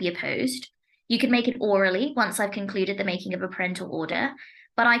would not be opposed. You could make it orally once I've concluded the making of a parental order,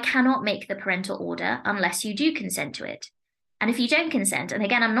 but I cannot make the parental order unless you do consent to it. And if you don't consent, and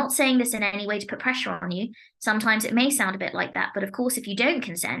again, I'm not saying this in any way to put pressure on you, sometimes it may sound a bit like that, but of course, if you don't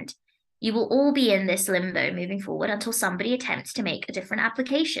consent, you will all be in this limbo moving forward until somebody attempts to make a different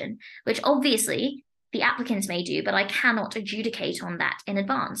application, which obviously the applicants may do, but I cannot adjudicate on that in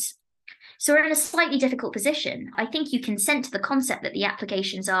advance. So we're in a slightly difficult position. I think you consent to the concept that the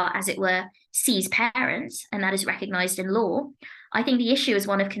applications are, as it were, C's parents, and that is recognised in law. I think the issue is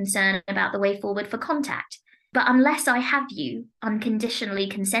one of concern about the way forward for contact. But unless I have you unconditionally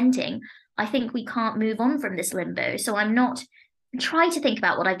consenting, I think we can't move on from this limbo. So try to think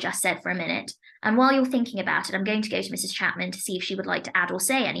about what I've just said for a minute. And while you're thinking about it, I'm going to go to Mrs. Chapman to see if she would like to add or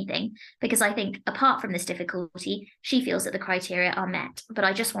say anything, because I think apart from this difficulty, she feels that the criteria are met, but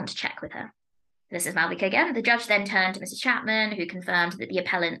I just want to check with her. This is Malvika again. The judge then turned to Mrs. Chapman, who confirmed that the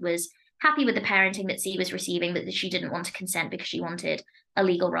appellant was happy with the parenting that C was receiving, but that she didn't want to consent because she wanted a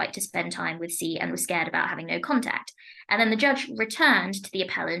legal right to spend time with C and was scared about having no contact. And then the judge returned to the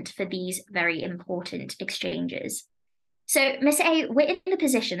appellant for these very important exchanges. So, Miss A, we're in the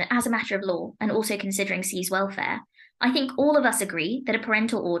position that as a matter of law, and also considering C's welfare, I think all of us agree that a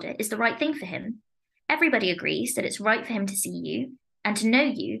parental order is the right thing for him. Everybody agrees that it's right for him to see you and to know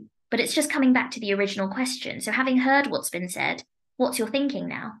you, but it's just coming back to the original question. So having heard what's been said, what's your thinking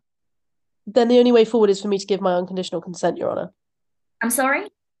now? Then the only way forward is for me to give my unconditional consent, Your Honour. I'm sorry?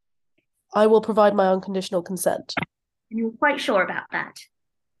 I will provide my unconditional consent. You're quite sure about that?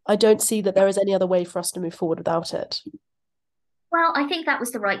 I don't see that there is any other way for us to move forward without it. Well, I think that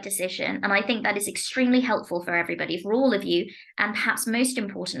was the right decision. And I think that is extremely helpful for everybody, for all of you. And perhaps most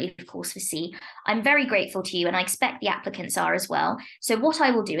importantly, of course, for C. I'm very grateful to you, and I expect the applicants are as well. So what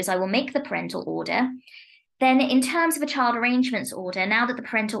I will do is I will make the parental order. Then in terms of a child arrangements order, now that the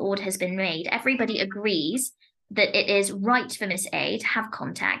parental order has been made, everybody agrees that it is right for Miss A to have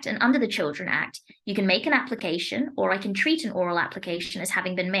contact. And under the Children Act, you can make an application, or I can treat an oral application as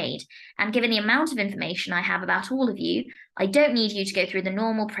having been made. And given the amount of information I have about all of you, I don't need you to go through the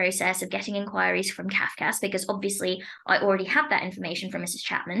normal process of getting inquiries from CAFCASS, because obviously I already have that information from Mrs.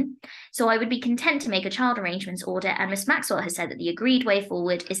 Chapman. So I would be content to make a child arrangements order, and Miss Maxwell has said that the agreed way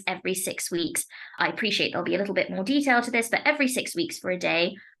forward is every 6 weeks. I appreciate there'll be a little bit more detail to this, but every 6 weeks for a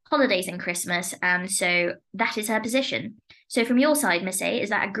day, holidays and Christmas, and so that is her position. So from your side, Miss A, is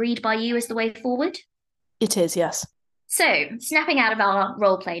that agreed by you as the way forward? It is, yes. So, snapping out of our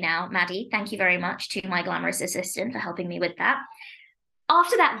role play now, Maddie, thank you very much to my glamorous assistant for helping me with that.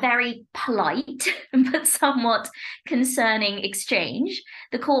 After that very polite but somewhat concerning exchange,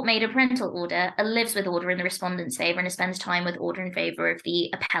 the court made a parental order, a lives with order in the respondent's favour, and a spends time with order in favour of the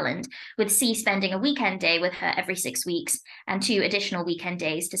appellant, with C spending a weekend day with her every 6 weeks and 2 additional weekend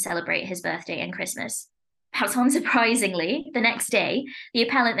days to celebrate his birthday and Christmas. Perhaps unsurprisingly, the next day, the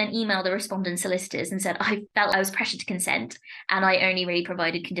appellant then emailed the respondent's solicitors and said, I felt I was pressured to consent, and I only really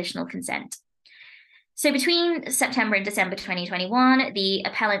provided conditional consent. So between September and December 2021, the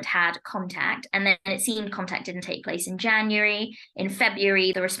appellant had contact, and then it seemed contact didn't take place in January. In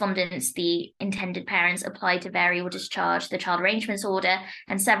February, the respondents, the intended parents, applied to vary or discharge the child arrangements order,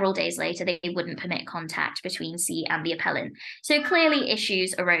 and several days later, they wouldn't permit contact between C and the appellant. So clearly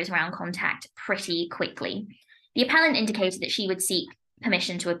issues arose around contact pretty quickly. The appellant indicated that she would seek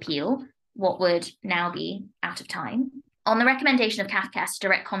permission to appeal what would now be out of time. On the recommendation of CAFCASS,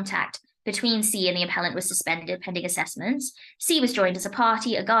 direct contact between C and the appellant was suspended pending assessments. C was joined as a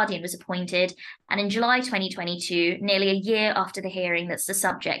party, a guardian was appointed, and in July 2022, nearly a year after the hearing that's the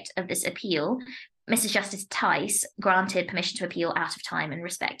subject of this appeal, Mrs. Justice Tice granted permission to appeal out of time in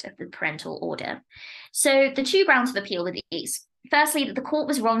respect of the parental order. So the 2 grounds of appeal were these. Firstly, that the court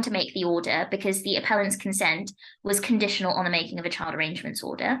was wrong to make the order because the appellant's consent was conditional on the making of a child arrangements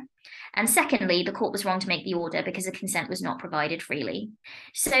order. And secondly, the court was wrong to make the order because the consent was not provided freely.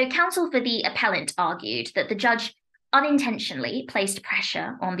 So counsel for the appellant argued that the judge unintentionally placed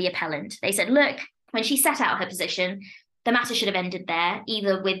pressure on the appellant. They said, look, when she set out her position, the matter should have ended there,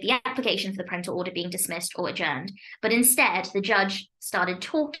 either with the application for the parental order being dismissed or adjourned. But instead, the judge started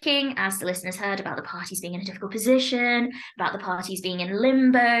talking, as the listeners heard, about the parties being in a difficult position, about the parties being in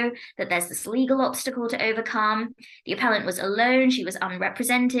limbo, that there's this legal obstacle to overcome. The appellant was alone, she was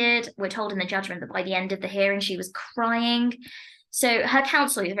unrepresented. We're told in the judgment that by the end of the hearing, she was crying. So her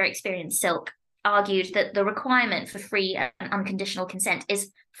counsel, who's a very experienced Silk, argued that the requirement for free and unconditional consent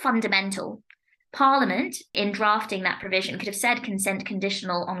is fundamental. Parliament, in drafting that provision, could have said consent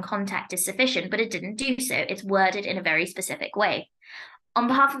conditional on contact is sufficient, but it didn't do so. It's worded in a very specific way. On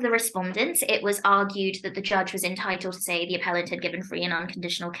behalf of the respondents, it was argued that the judge was entitled to say the appellant had given free and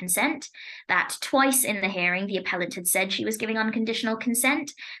unconditional consent, that twice in the hearing the appellant had said she was giving unconditional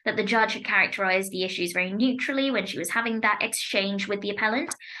consent, that the judge had characterised the issues very neutrally when she was having that exchange with the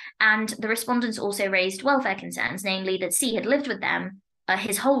appellant, and the respondents also raised welfare concerns, namely that C had lived with them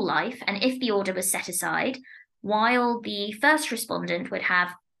his whole life, and if the order was set aside, while the first respondent would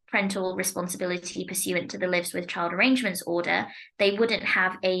have parental responsibility pursuant to the Lives with Child Arrangements order, they wouldn't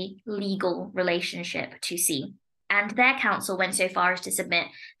have a legal relationship to C. And their counsel went so far as to submit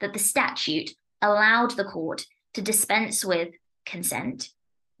that the statute allowed the court to dispense with consent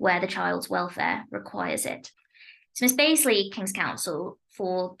where the child's welfare requires it. So Ms. Baisley, King's Counsel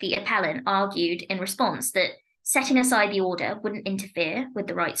for the appellant, argued in response that setting aside the order wouldn't interfere with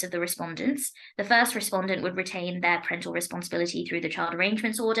the rights of the respondents. The first respondent would retain their parental responsibility through the child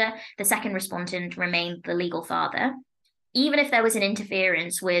arrangements order. The second respondent remained the legal father. Even if there was an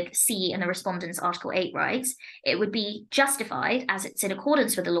interference with C and the respondent's Article 8 rights, it would be justified as it's in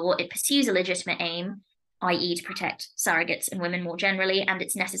accordance with the law. It pursues a legitimate aim, i.e. to protect surrogates and women more generally, and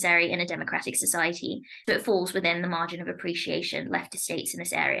it's necessary in a democratic society. So it falls within the margin of appreciation left to states in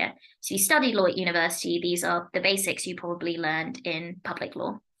this area. So you studied law at university, these are the basics you probably learned in public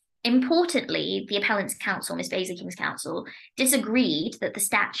law. Importantly, the appellant's counsel, Ms. Baisley King's counsel, disagreed that the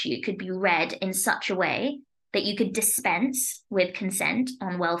statute could be read in such a way that you could dispense with consent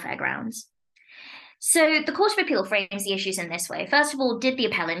on welfare grounds. So the Court of Appeal frames the issues in this way. First of all, did the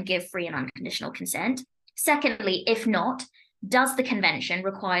appellant give free and unconditional consent? Secondly, if not, does the convention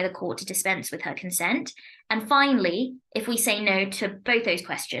require the court to dispense with her consent? And finally, if we say no to both those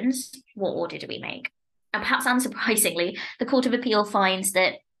questions, what order do we make? And perhaps unsurprisingly, the Court of Appeal finds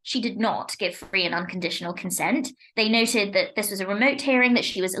that she did not give free and unconditional consent. They noted that this was a remote hearing, that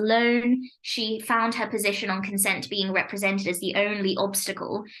she was alone. She found her position on consent being represented as the only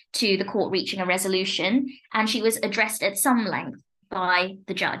obstacle to the court reaching a resolution, and she was addressed at some length by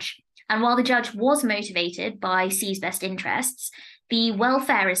the judge. And while the judge was motivated by C's best interests, the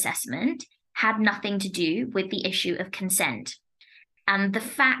welfare assessment had nothing to do with the issue of consent. And the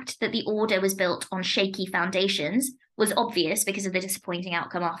fact that the order was built on shaky foundations was obvious because of the disappointing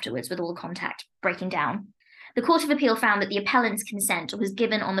outcome afterwards, with all contact breaking down. The Court of Appeal found that the appellant's consent was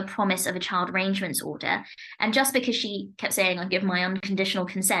given on the promise of a child arrangements order. And just because she kept saying, "I give my unconditional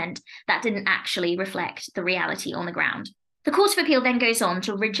consent," that didn't actually reflect the reality on the ground. The Court of Appeal then goes on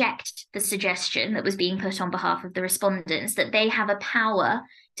to reject the suggestion that was being put on behalf of the respondents that they have a power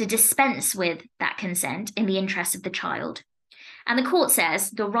to dispense with that consent in the interests of the child. And the court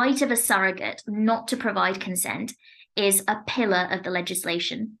says the right of a surrogate not to provide consent is a pillar of the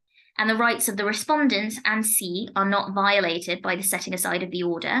legislation, and the rights of the respondents and C are not violated by the setting aside of the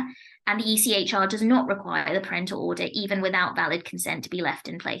order, and the ECHR does not require the parental order, even without valid consent, to be left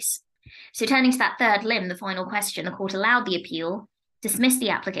in place. So turning to that third limb, the final question, the court allowed the appeal, dismissed the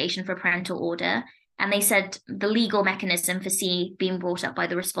application for a parental order, and they said the legal mechanism for C being brought up by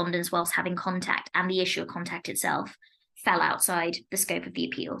the respondents whilst having contact and the issue of contact itself fell outside the scope of the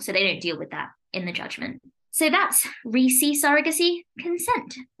appeal. So they don't deal with that in the judgment. So that's ReSee surrogacy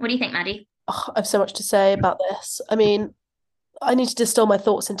consent. What do you think, Maddie? Oh, I have so much to say about this. I mean, I need to distill my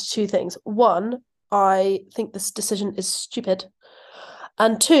thoughts into two things. One, I think this decision is stupid.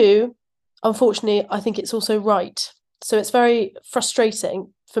 And two, unfortunately, I think it's also right. So it's very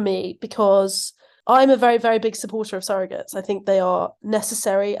frustrating for me because I'm a very, very big supporter of surrogates. I think they are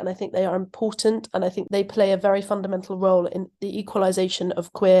necessary and I think they are important, and I think they play a very fundamental role in the equalisation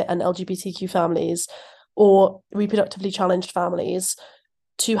of queer and LGBTQ families or reproductively challenged families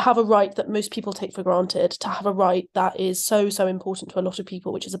to have a right that most people take for granted, to have a right that is so, so important to a lot of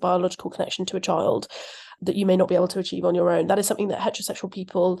people, which is a biological connection to a child that you may not be able to achieve on your own. That is something that heterosexual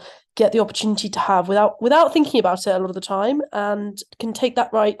people get the opportunity to have without thinking about it a lot of the time, and can take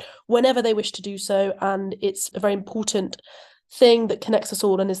that right whenever they wish to do so. And it's a very important thing that connects us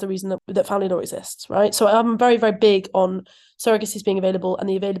all and is the reason that family law exists, right? So I'm very, very big on surrogacies being available and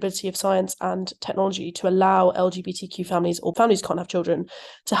the availability of science and technology to allow LGBTQ families, or families who can't have children,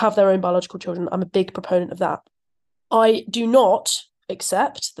 to have their own biological children. I'm a big proponent of that. I do not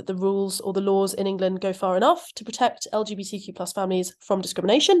accept that the rules or the laws in England go far enough to protect LGBTQ plus families from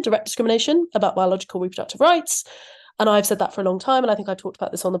discrimination, direct discrimination about biological reproductive rights. And I've said that for a long time, and I think I talked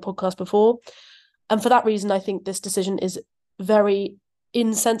about this on the podcast before. And for that reason, I think this decision is very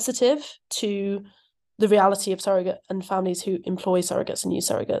insensitive to the reality of surrogate and families who employ surrogates and use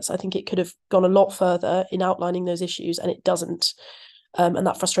surrogates. I think it could have gone a lot further in outlining those issues, and it doesn't. And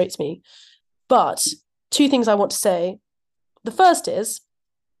that frustrates me. But two things I want to say. The first is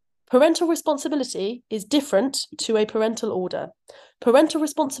parental responsibility is different to a parental order. Parental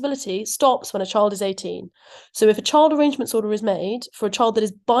responsibility stops when a child is 18. So if a child arrangements order is made for a child that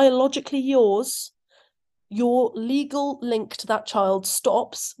is biologically yours, your legal link to that child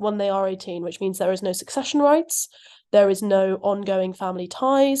stops when they are 18, which means there is no succession rights, there is no ongoing family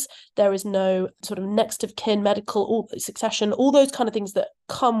ties, there is no sort of next of kin, medical succession, all those kind of things that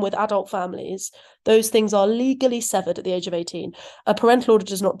come with adult families. Those things are legally severed at the age of 18. A parental order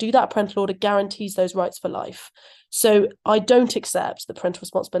does not do that. A parental order guarantees those rights for life. So I don't accept that parental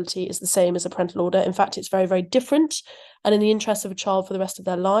responsibility is the same as a parental order. In fact, it's very, very different. And in the interest of a child for the rest of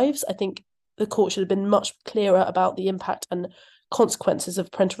their lives, I think the court should have been much clearer about the impact and consequences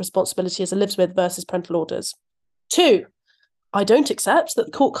of parental responsibility as a lives with versus parental orders. Two, I don't accept that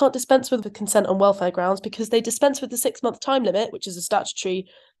the court can't dispense with the consent on welfare grounds because they dispense with the 6-month time limit, which is a statutory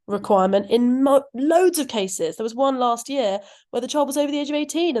requirement in loads of cases. There was one last year where the child was over the age of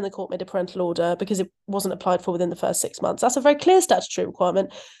 18 and the court made a parental order because it wasn't applied for within the first 6 months. That's a very clear statutory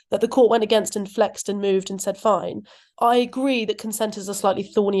requirement that the court went against and flexed and moved and said fine. I agree that consent is a slightly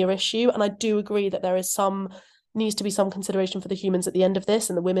thornier issue, and I do agree that there is needs to be some consideration for the humans at the end of this,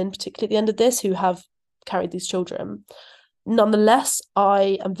 and the women particularly at the end of this who have carried these children. Nonetheless,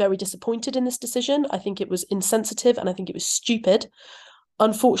 I am very disappointed in this decision. I think it was insensitive and I think it was stupid.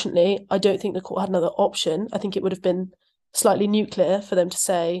 Unfortunately, I don't think the court had another option. I think it would have been slightly nuclear for them to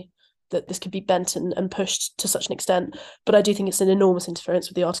say that this could be bent and pushed to such an extent. But I do think it's an enormous interference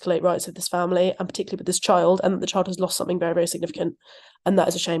with the Article 8 rights of this family, and particularly with this child, and that the child has lost something very, very significant. And that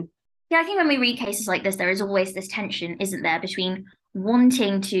is a shame. Yeah, I think when we read cases like this, there is always this tension, isn't there, between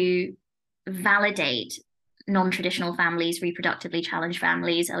wanting to validate non-traditional families, reproductively challenged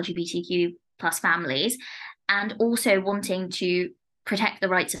families, LGBTQ plus families, and also wanting to protect the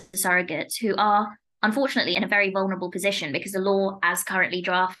rights of the surrogates who are unfortunately in a very vulnerable position because the law as currently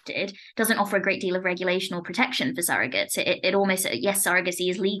drafted doesn't offer a great deal of regulation or protection for surrogates. It almost, yes, surrogacy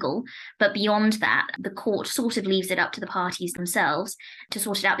is legal, but beyond that, the court sort of leaves it up to the parties themselves to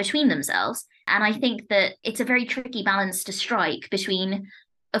sort it out between themselves. And I think that it's a very tricky balance to strike between,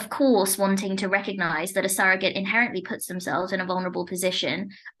 of course, wanting to recognize that a surrogate inherently puts themselves in a vulnerable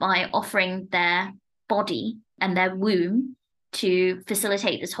position by offering their body and their womb to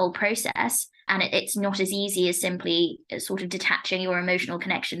facilitate this whole process. And it's not as easy as simply sort of detaching your emotional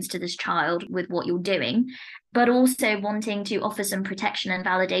connections to this child with what you're doing, but also wanting to offer some protection and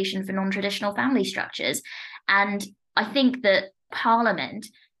validation for non-traditional family structures. And I think that Parliament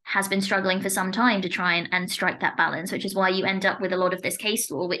has been struggling for some time to try and strike that balance, which is why you end up with a lot of this case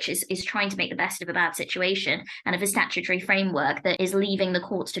law, which is trying to make the best of a bad situation, and of a statutory framework that is leaving the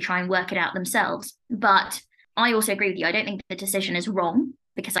courts to try and work it out themselves. But I also agree with you. I don't think the decision is wrong,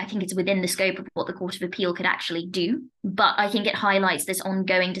 because I think it's within the scope of what the Court of Appeal could actually do. But I think it highlights this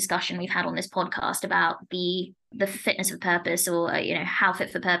ongoing discussion we've had on this podcast about the fitness of purpose, or how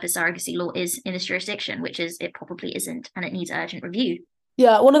fit for purpose surrogacy law is in this jurisdiction, which is it probably isn't, and it needs urgent review.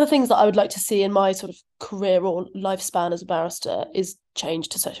 Yeah, one of the things that I would like to see in my sort of career or lifespan as a barrister is change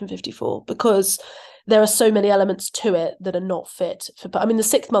to Section 54, because there are so many elements to it that are not fit for. But I mean, the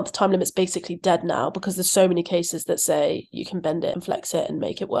 6-month time limit's basically dead now, because there's so many cases that say you can bend it and flex it and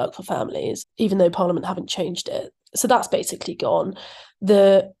make it work for families, even though Parliament haven't changed it. So that's basically gone.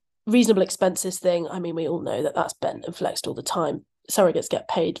 The reasonable expenses thing, I mean, we all know that that's bent and flexed all the time. Surrogates get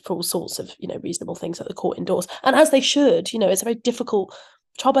paid for all sorts of, reasonable things that the court endorse, and as they should. It's a very difficult.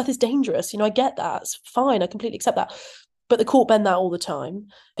 Childbirth is dangerous. I get that. It's fine. I completely accept that. But the court bend that all the time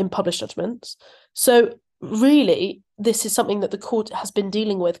in published judgments. So really, this is something that the court has been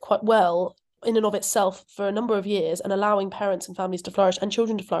dealing with quite well in and of itself for a number of years, and allowing parents and families to flourish and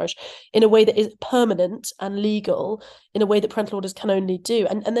children to flourish in a way that is permanent and legal, in a way that parental orders can only do.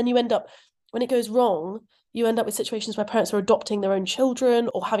 And then you end up, when it goes wrong, you end up with situations where parents are adopting their own children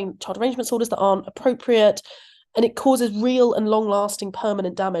or having child arrangements orders that aren't appropriate. And it causes real and long-lasting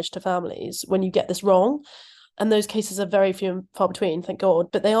permanent damage to families when you get this wrong. And those cases are very few and far between, thank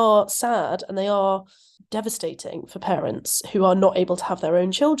God. But they are sad and they are devastating for parents who are not able to have their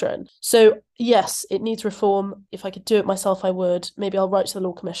own children. So yes, it needs reform. If I could do it myself, I would. Maybe I'll write to the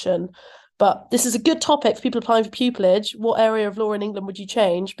Law Commission. But this is a good topic for people applying for pupillage. What area of law in England would you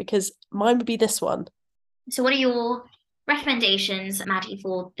change? Because mine would be this one. So what are your recommendations, Maddie,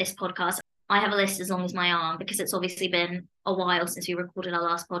 for this podcast? I have a list as long as my arm, because it's obviously been a while since we recorded our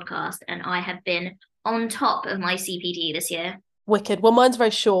last podcast, and I have been on top of my CPD this year. Wicked. Well, mine's very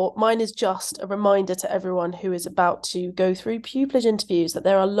short. Mine is just a reminder to everyone who is about to go through pupillage interviews that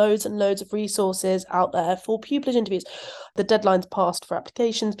there are loads and loads of resources out there for pupillage interviews. The deadline's passed for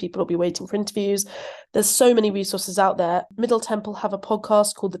applications. People will be waiting for interviews. There's so many resources out there. Middle Temple have a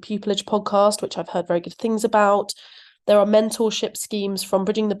podcast called the Pupillage Podcast, which I've heard very good things about. There are mentorship schemes from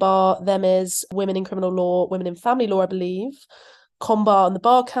Bridging the Bar, Them Is, Women in Criminal Law, Women in Family Law, I believe, COMBAR and the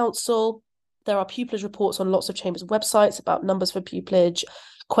Bar Council. There are pupillage reports on lots of chambers' websites about numbers for pupillage,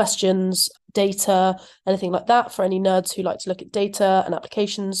 questions, data, anything like that, for any nerds who like to look at data and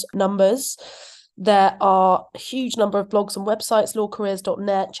applications numbers. There are a huge number of blogs and websites,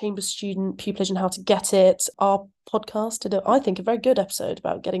 lawcareers.net, Chambers Student, Pupillage and How to Get It. Our podcast did, I think, a very good episode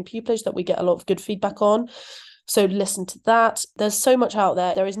about getting pupillage that we get a lot of good feedback on. So listen to that. There's so much out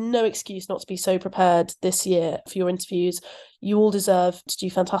there. There is no excuse not to be so prepared this year for your interviews. You all deserve to do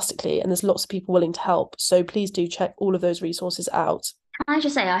fantastically, and there's lots of people willing to help. So please do check all of those resources out. Can I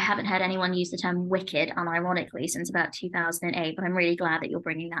just say, I haven't heard anyone use the term wicked unironically since about 2008, but I'm really glad that you're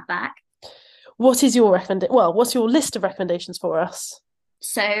bringing that back. What is your what's your list of recommendations for us?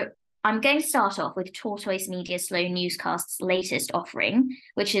 So I'm going to start off with Tortoise Media Slow Newscast's latest offering,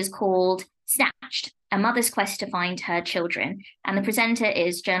 which is called Snatched, A Mother's Quest to Find Her Children. And the presenter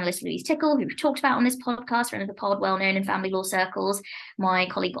is journalist Louise Tickle, who we've talked about on this podcast, friend of the pod, well-known in family law circles, my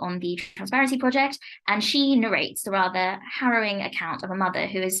colleague on the Transparency Project. And she narrates the rather harrowing account of a mother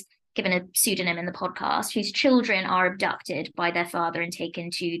who is given a pseudonym in the podcast, whose children are abducted by their father and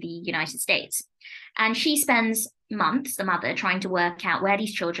taken to the United States. And she spends months, the mother, trying to work out where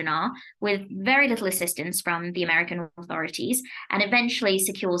these children are with very little assistance from the American authorities, and eventually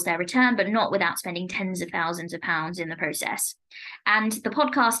secures their return, but not without spending tens of thousands of pounds in the process. And the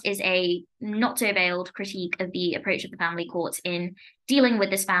podcast is a not so veiled critique of the approach of the family courts in dealing with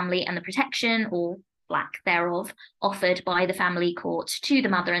this family and the protection, or lack thereof, offered by the family court to the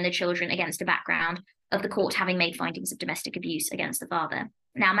mother and the children against a background of the court having made findings of domestic abuse against the father.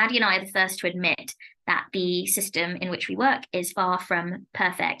 Now, Maddie and I are the first to admit that the system in which we work is far from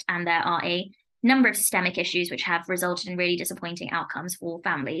perfect, and there are a number of systemic issues which have resulted in really disappointing outcomes for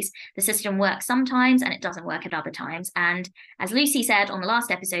families. The system works sometimes and it doesn't work at other times. And as Lucy said on the last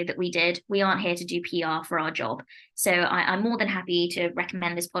episode that we did, we aren't here to do PR for our job. So I'm more than happy to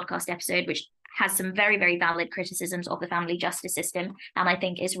recommend this podcast episode, which has some very, very valid criticisms of the family justice system. And I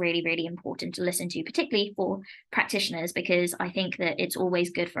think is really, really important to listen to, particularly for practitioners, because I think that it's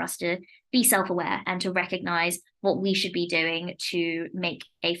always good for us to be self-aware and to recognize what we should be doing to make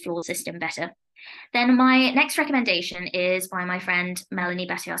a flawed system better. Then my next recommendation is by my friend Melanie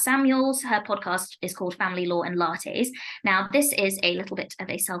Batiar-Samuels. Her podcast is called Family Law and Lattes. Now, this is a little bit of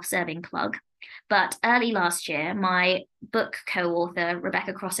a self-serving plug, but early last year, my book co-author,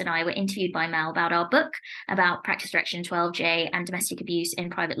 Rebecca Cross, and I were interviewed by Mel about our book about Practice Direction 12J and domestic abuse in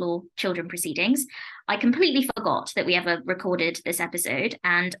private law children proceedings. I completely forgot that we ever recorded this episode,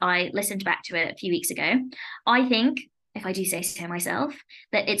 and I listened back to it a few weeks ago. I think, if I do say so myself,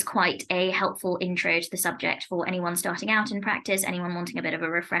 that it's quite a helpful intro to the subject for anyone starting out in practice, anyone wanting a bit of a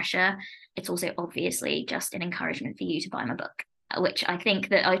refresher. It's also obviously just an encouragement for you to buy my book, which I think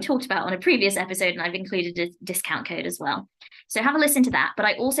that I talked about on a previous episode, and I've included a discount code as well. So have a listen to that. But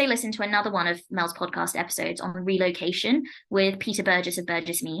I also listened to another one of Mel's podcast episodes on relocation with Peter Burgess of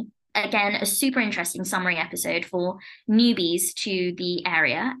Burgess Me. Again, a super interesting summary episode for newbies to the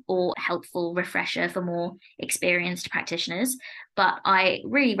area, or helpful refresher for more experienced practitioners. But I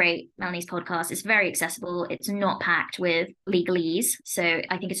really rate Melanie's podcast. It's very accessible. It's not packed with legalese. So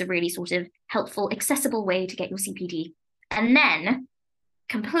I think it's a really sort of helpful, accessible way to get your CPD. And then,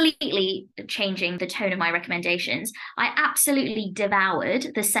 completely changing the tone of my recommendations, I absolutely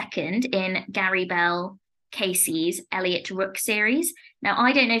devoured the second in Gary Bell Casey's Elliot Rook series. Now,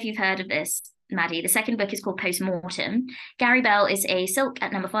 I don't know if you've heard of this, Maddie. The second book is called Postmortem. Gary Bell is a Silk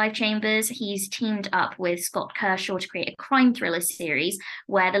at Number 5 Chambers. He's teamed up with Scott Kershaw to create a crime thriller series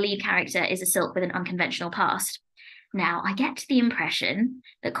where the lead character is a Silk with an unconventional past. Now, I get the impression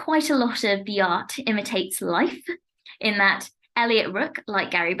that quite a lot of the art imitates life, in that Elliot Rook, like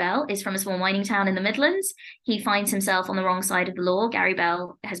Gary Bell, is from a small mining town in the Midlands. He finds himself on the wrong side of the law. Gary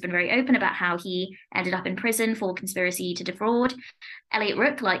Bell has been very open about how he ended up in prison for conspiracy to defraud. Elliot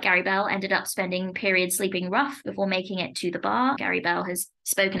Rook, like Gary Bell, ended up spending periods sleeping rough before making it to the bar. Gary Bell has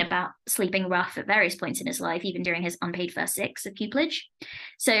spoken about sleeping rough at various points in his life, even during his unpaid first six of pupillage.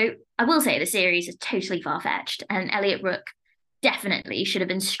 So I will say the series is totally far-fetched, and Elliot Rook definitely should have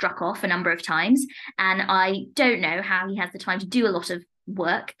been struck off a number of times. And I don't know how he has the time to do a lot of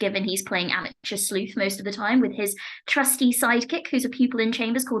work, given he's playing amateur sleuth most of the time with his trusty sidekick, who's a pupil in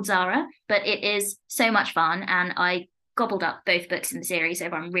Chambers called Zara. But it is so much fun, and I gobbled up both books in the series, so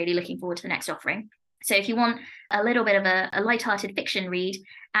I'm really looking forward to the next offering. So if you want a little bit of a light-hearted fiction read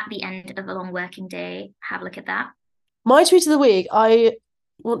at the end of a long working day, have a look at that. My tweet of the week, I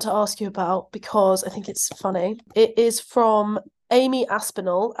want to ask you about because I think it's funny. It is from Amy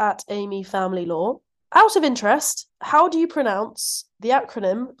Aspinall at Amy Family Law. Out of interest, how do you pronounce the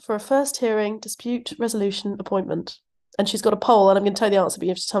acronym for a first hearing dispute resolution appointment? And she's got a poll, and I'm going to tell you the answer, but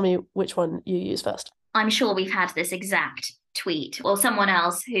you have to tell me which one you use first. I'm sure we've had this exact tweet, or someone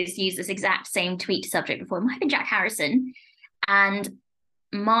else who's used this exact same tweet subject before. It might have been Jack Harrison. And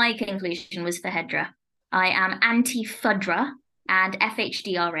my conclusion was FHEDRA. I am anti-FUDRA. And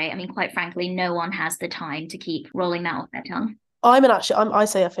FHDRA, I mean, quite frankly, no one has the time to keep rolling that off their tongue. I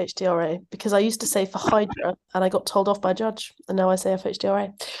say FHDRA because I used to say for Hydra and I got told off by a judge, and now I say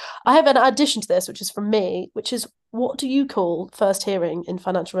FHDRA. I have an addition to this, which is from me, which is, what do you call first hearing in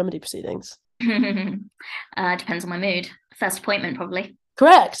financial remedy proceedings? Depends on my mood. First appointment, probably.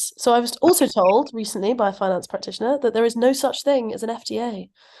 Correct. So I was also told recently by a finance practitioner that there is no such thing as an FDA,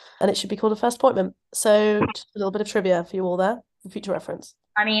 and it should be called a first appointment. So just a little bit of trivia for you all there for future reference.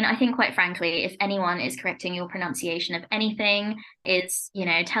 I mean, I think quite frankly, if anyone is correcting your pronunciation of anything, is,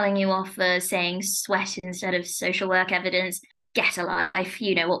 telling you off for saying sweat instead of social work evidence, get a life.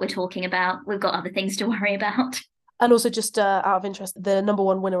 You know what we're talking about. We've got other things to worry about. And also, just out of interest, the number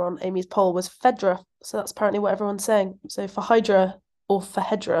one winner on Amy's poll was FHEDRA. So that's apparently what everyone's saying. So for Hydra or for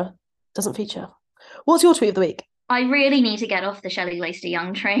FHEDRA doesn't feature. What's your tweet of the week? I really need to get off the Shelley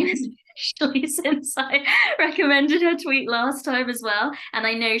Laister-Young train, especially since I recommended her tweet last time as well. And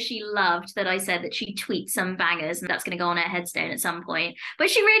I know she loved that I said that she tweets some bangers, and that's going to go on her headstone at some point. But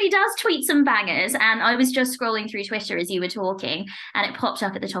she really does tweet some bangers. And I was just scrolling through Twitter as you were talking, and it popped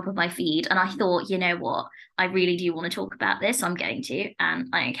up at the top of my feed. And I thought, you know what? I really do want to talk about this. So I'm going to. And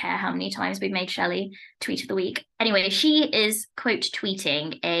I don't care how many times we've made Shelley tweet of the week. Anyway, she is quote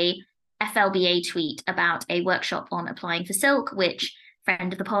tweeting a FLBA tweet about a workshop on applying for silk, which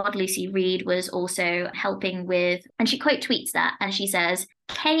friend of the pod, Lucy Reed, was also helping with. And she quote tweets that, and she says,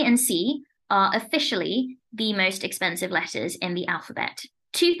 K and C are officially the most expensive letters in the alphabet.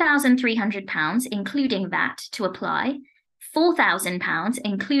 £2,300, including VAT, to apply. £4,000,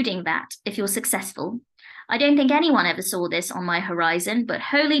 including VAT, if you're successful. I don't think anyone ever saw this on my horizon, but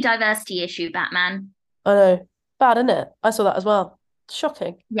holy diversity issue, Batman. I know. Bad, isn't it? I saw that as well.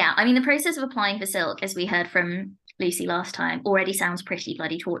 Shocking. Yeah, I mean, the process of applying for silk, as we heard from Lucy last time, already sounds pretty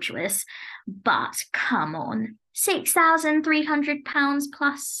bloody tortuous. But come on, £6,300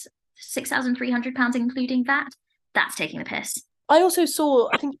 plus £6,300 including VAT? That's taking the piss. I also saw,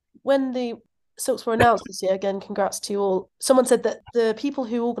 I think when the silks were announced this year, again, congrats to you all, someone said that the people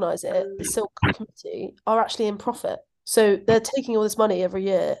who organise it, the silk committee, are actually in profit. So they're taking all this money every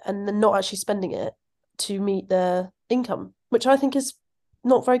year and they're not actually spending it to meet their income, which I think is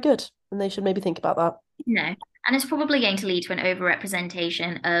not very good. And they should maybe think about that. No. And it's probably going to lead to an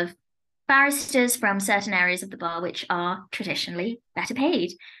overrepresentation of barristers from certain areas of the bar which are traditionally better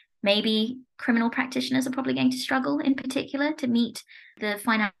paid. Maybe criminal practitioners are probably going to struggle in particular to meet the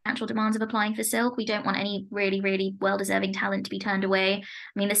financial demands of applying for silk. We don't want any really, really well-deserving talent to be turned away.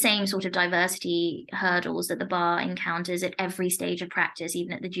 I mean, the same sort of diversity hurdles that the bar encounters at every stage of practice,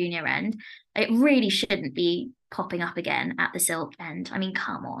 even at the junior end, it really shouldn't be popping up again at the silk end. I mean,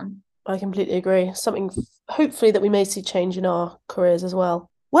 come on. I completely agree. Something, hopefully, that we may see change in our careers as well.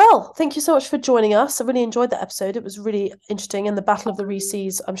 Well, thank you so much for joining us. I really enjoyed that episode. It was really interesting, and the Battle of the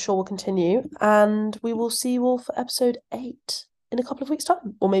Reese's, I'm sure, will continue. And we will see you all for episode 8 in a couple of weeks'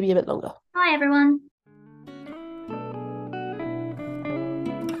 time, or maybe a bit longer. Bye, everyone.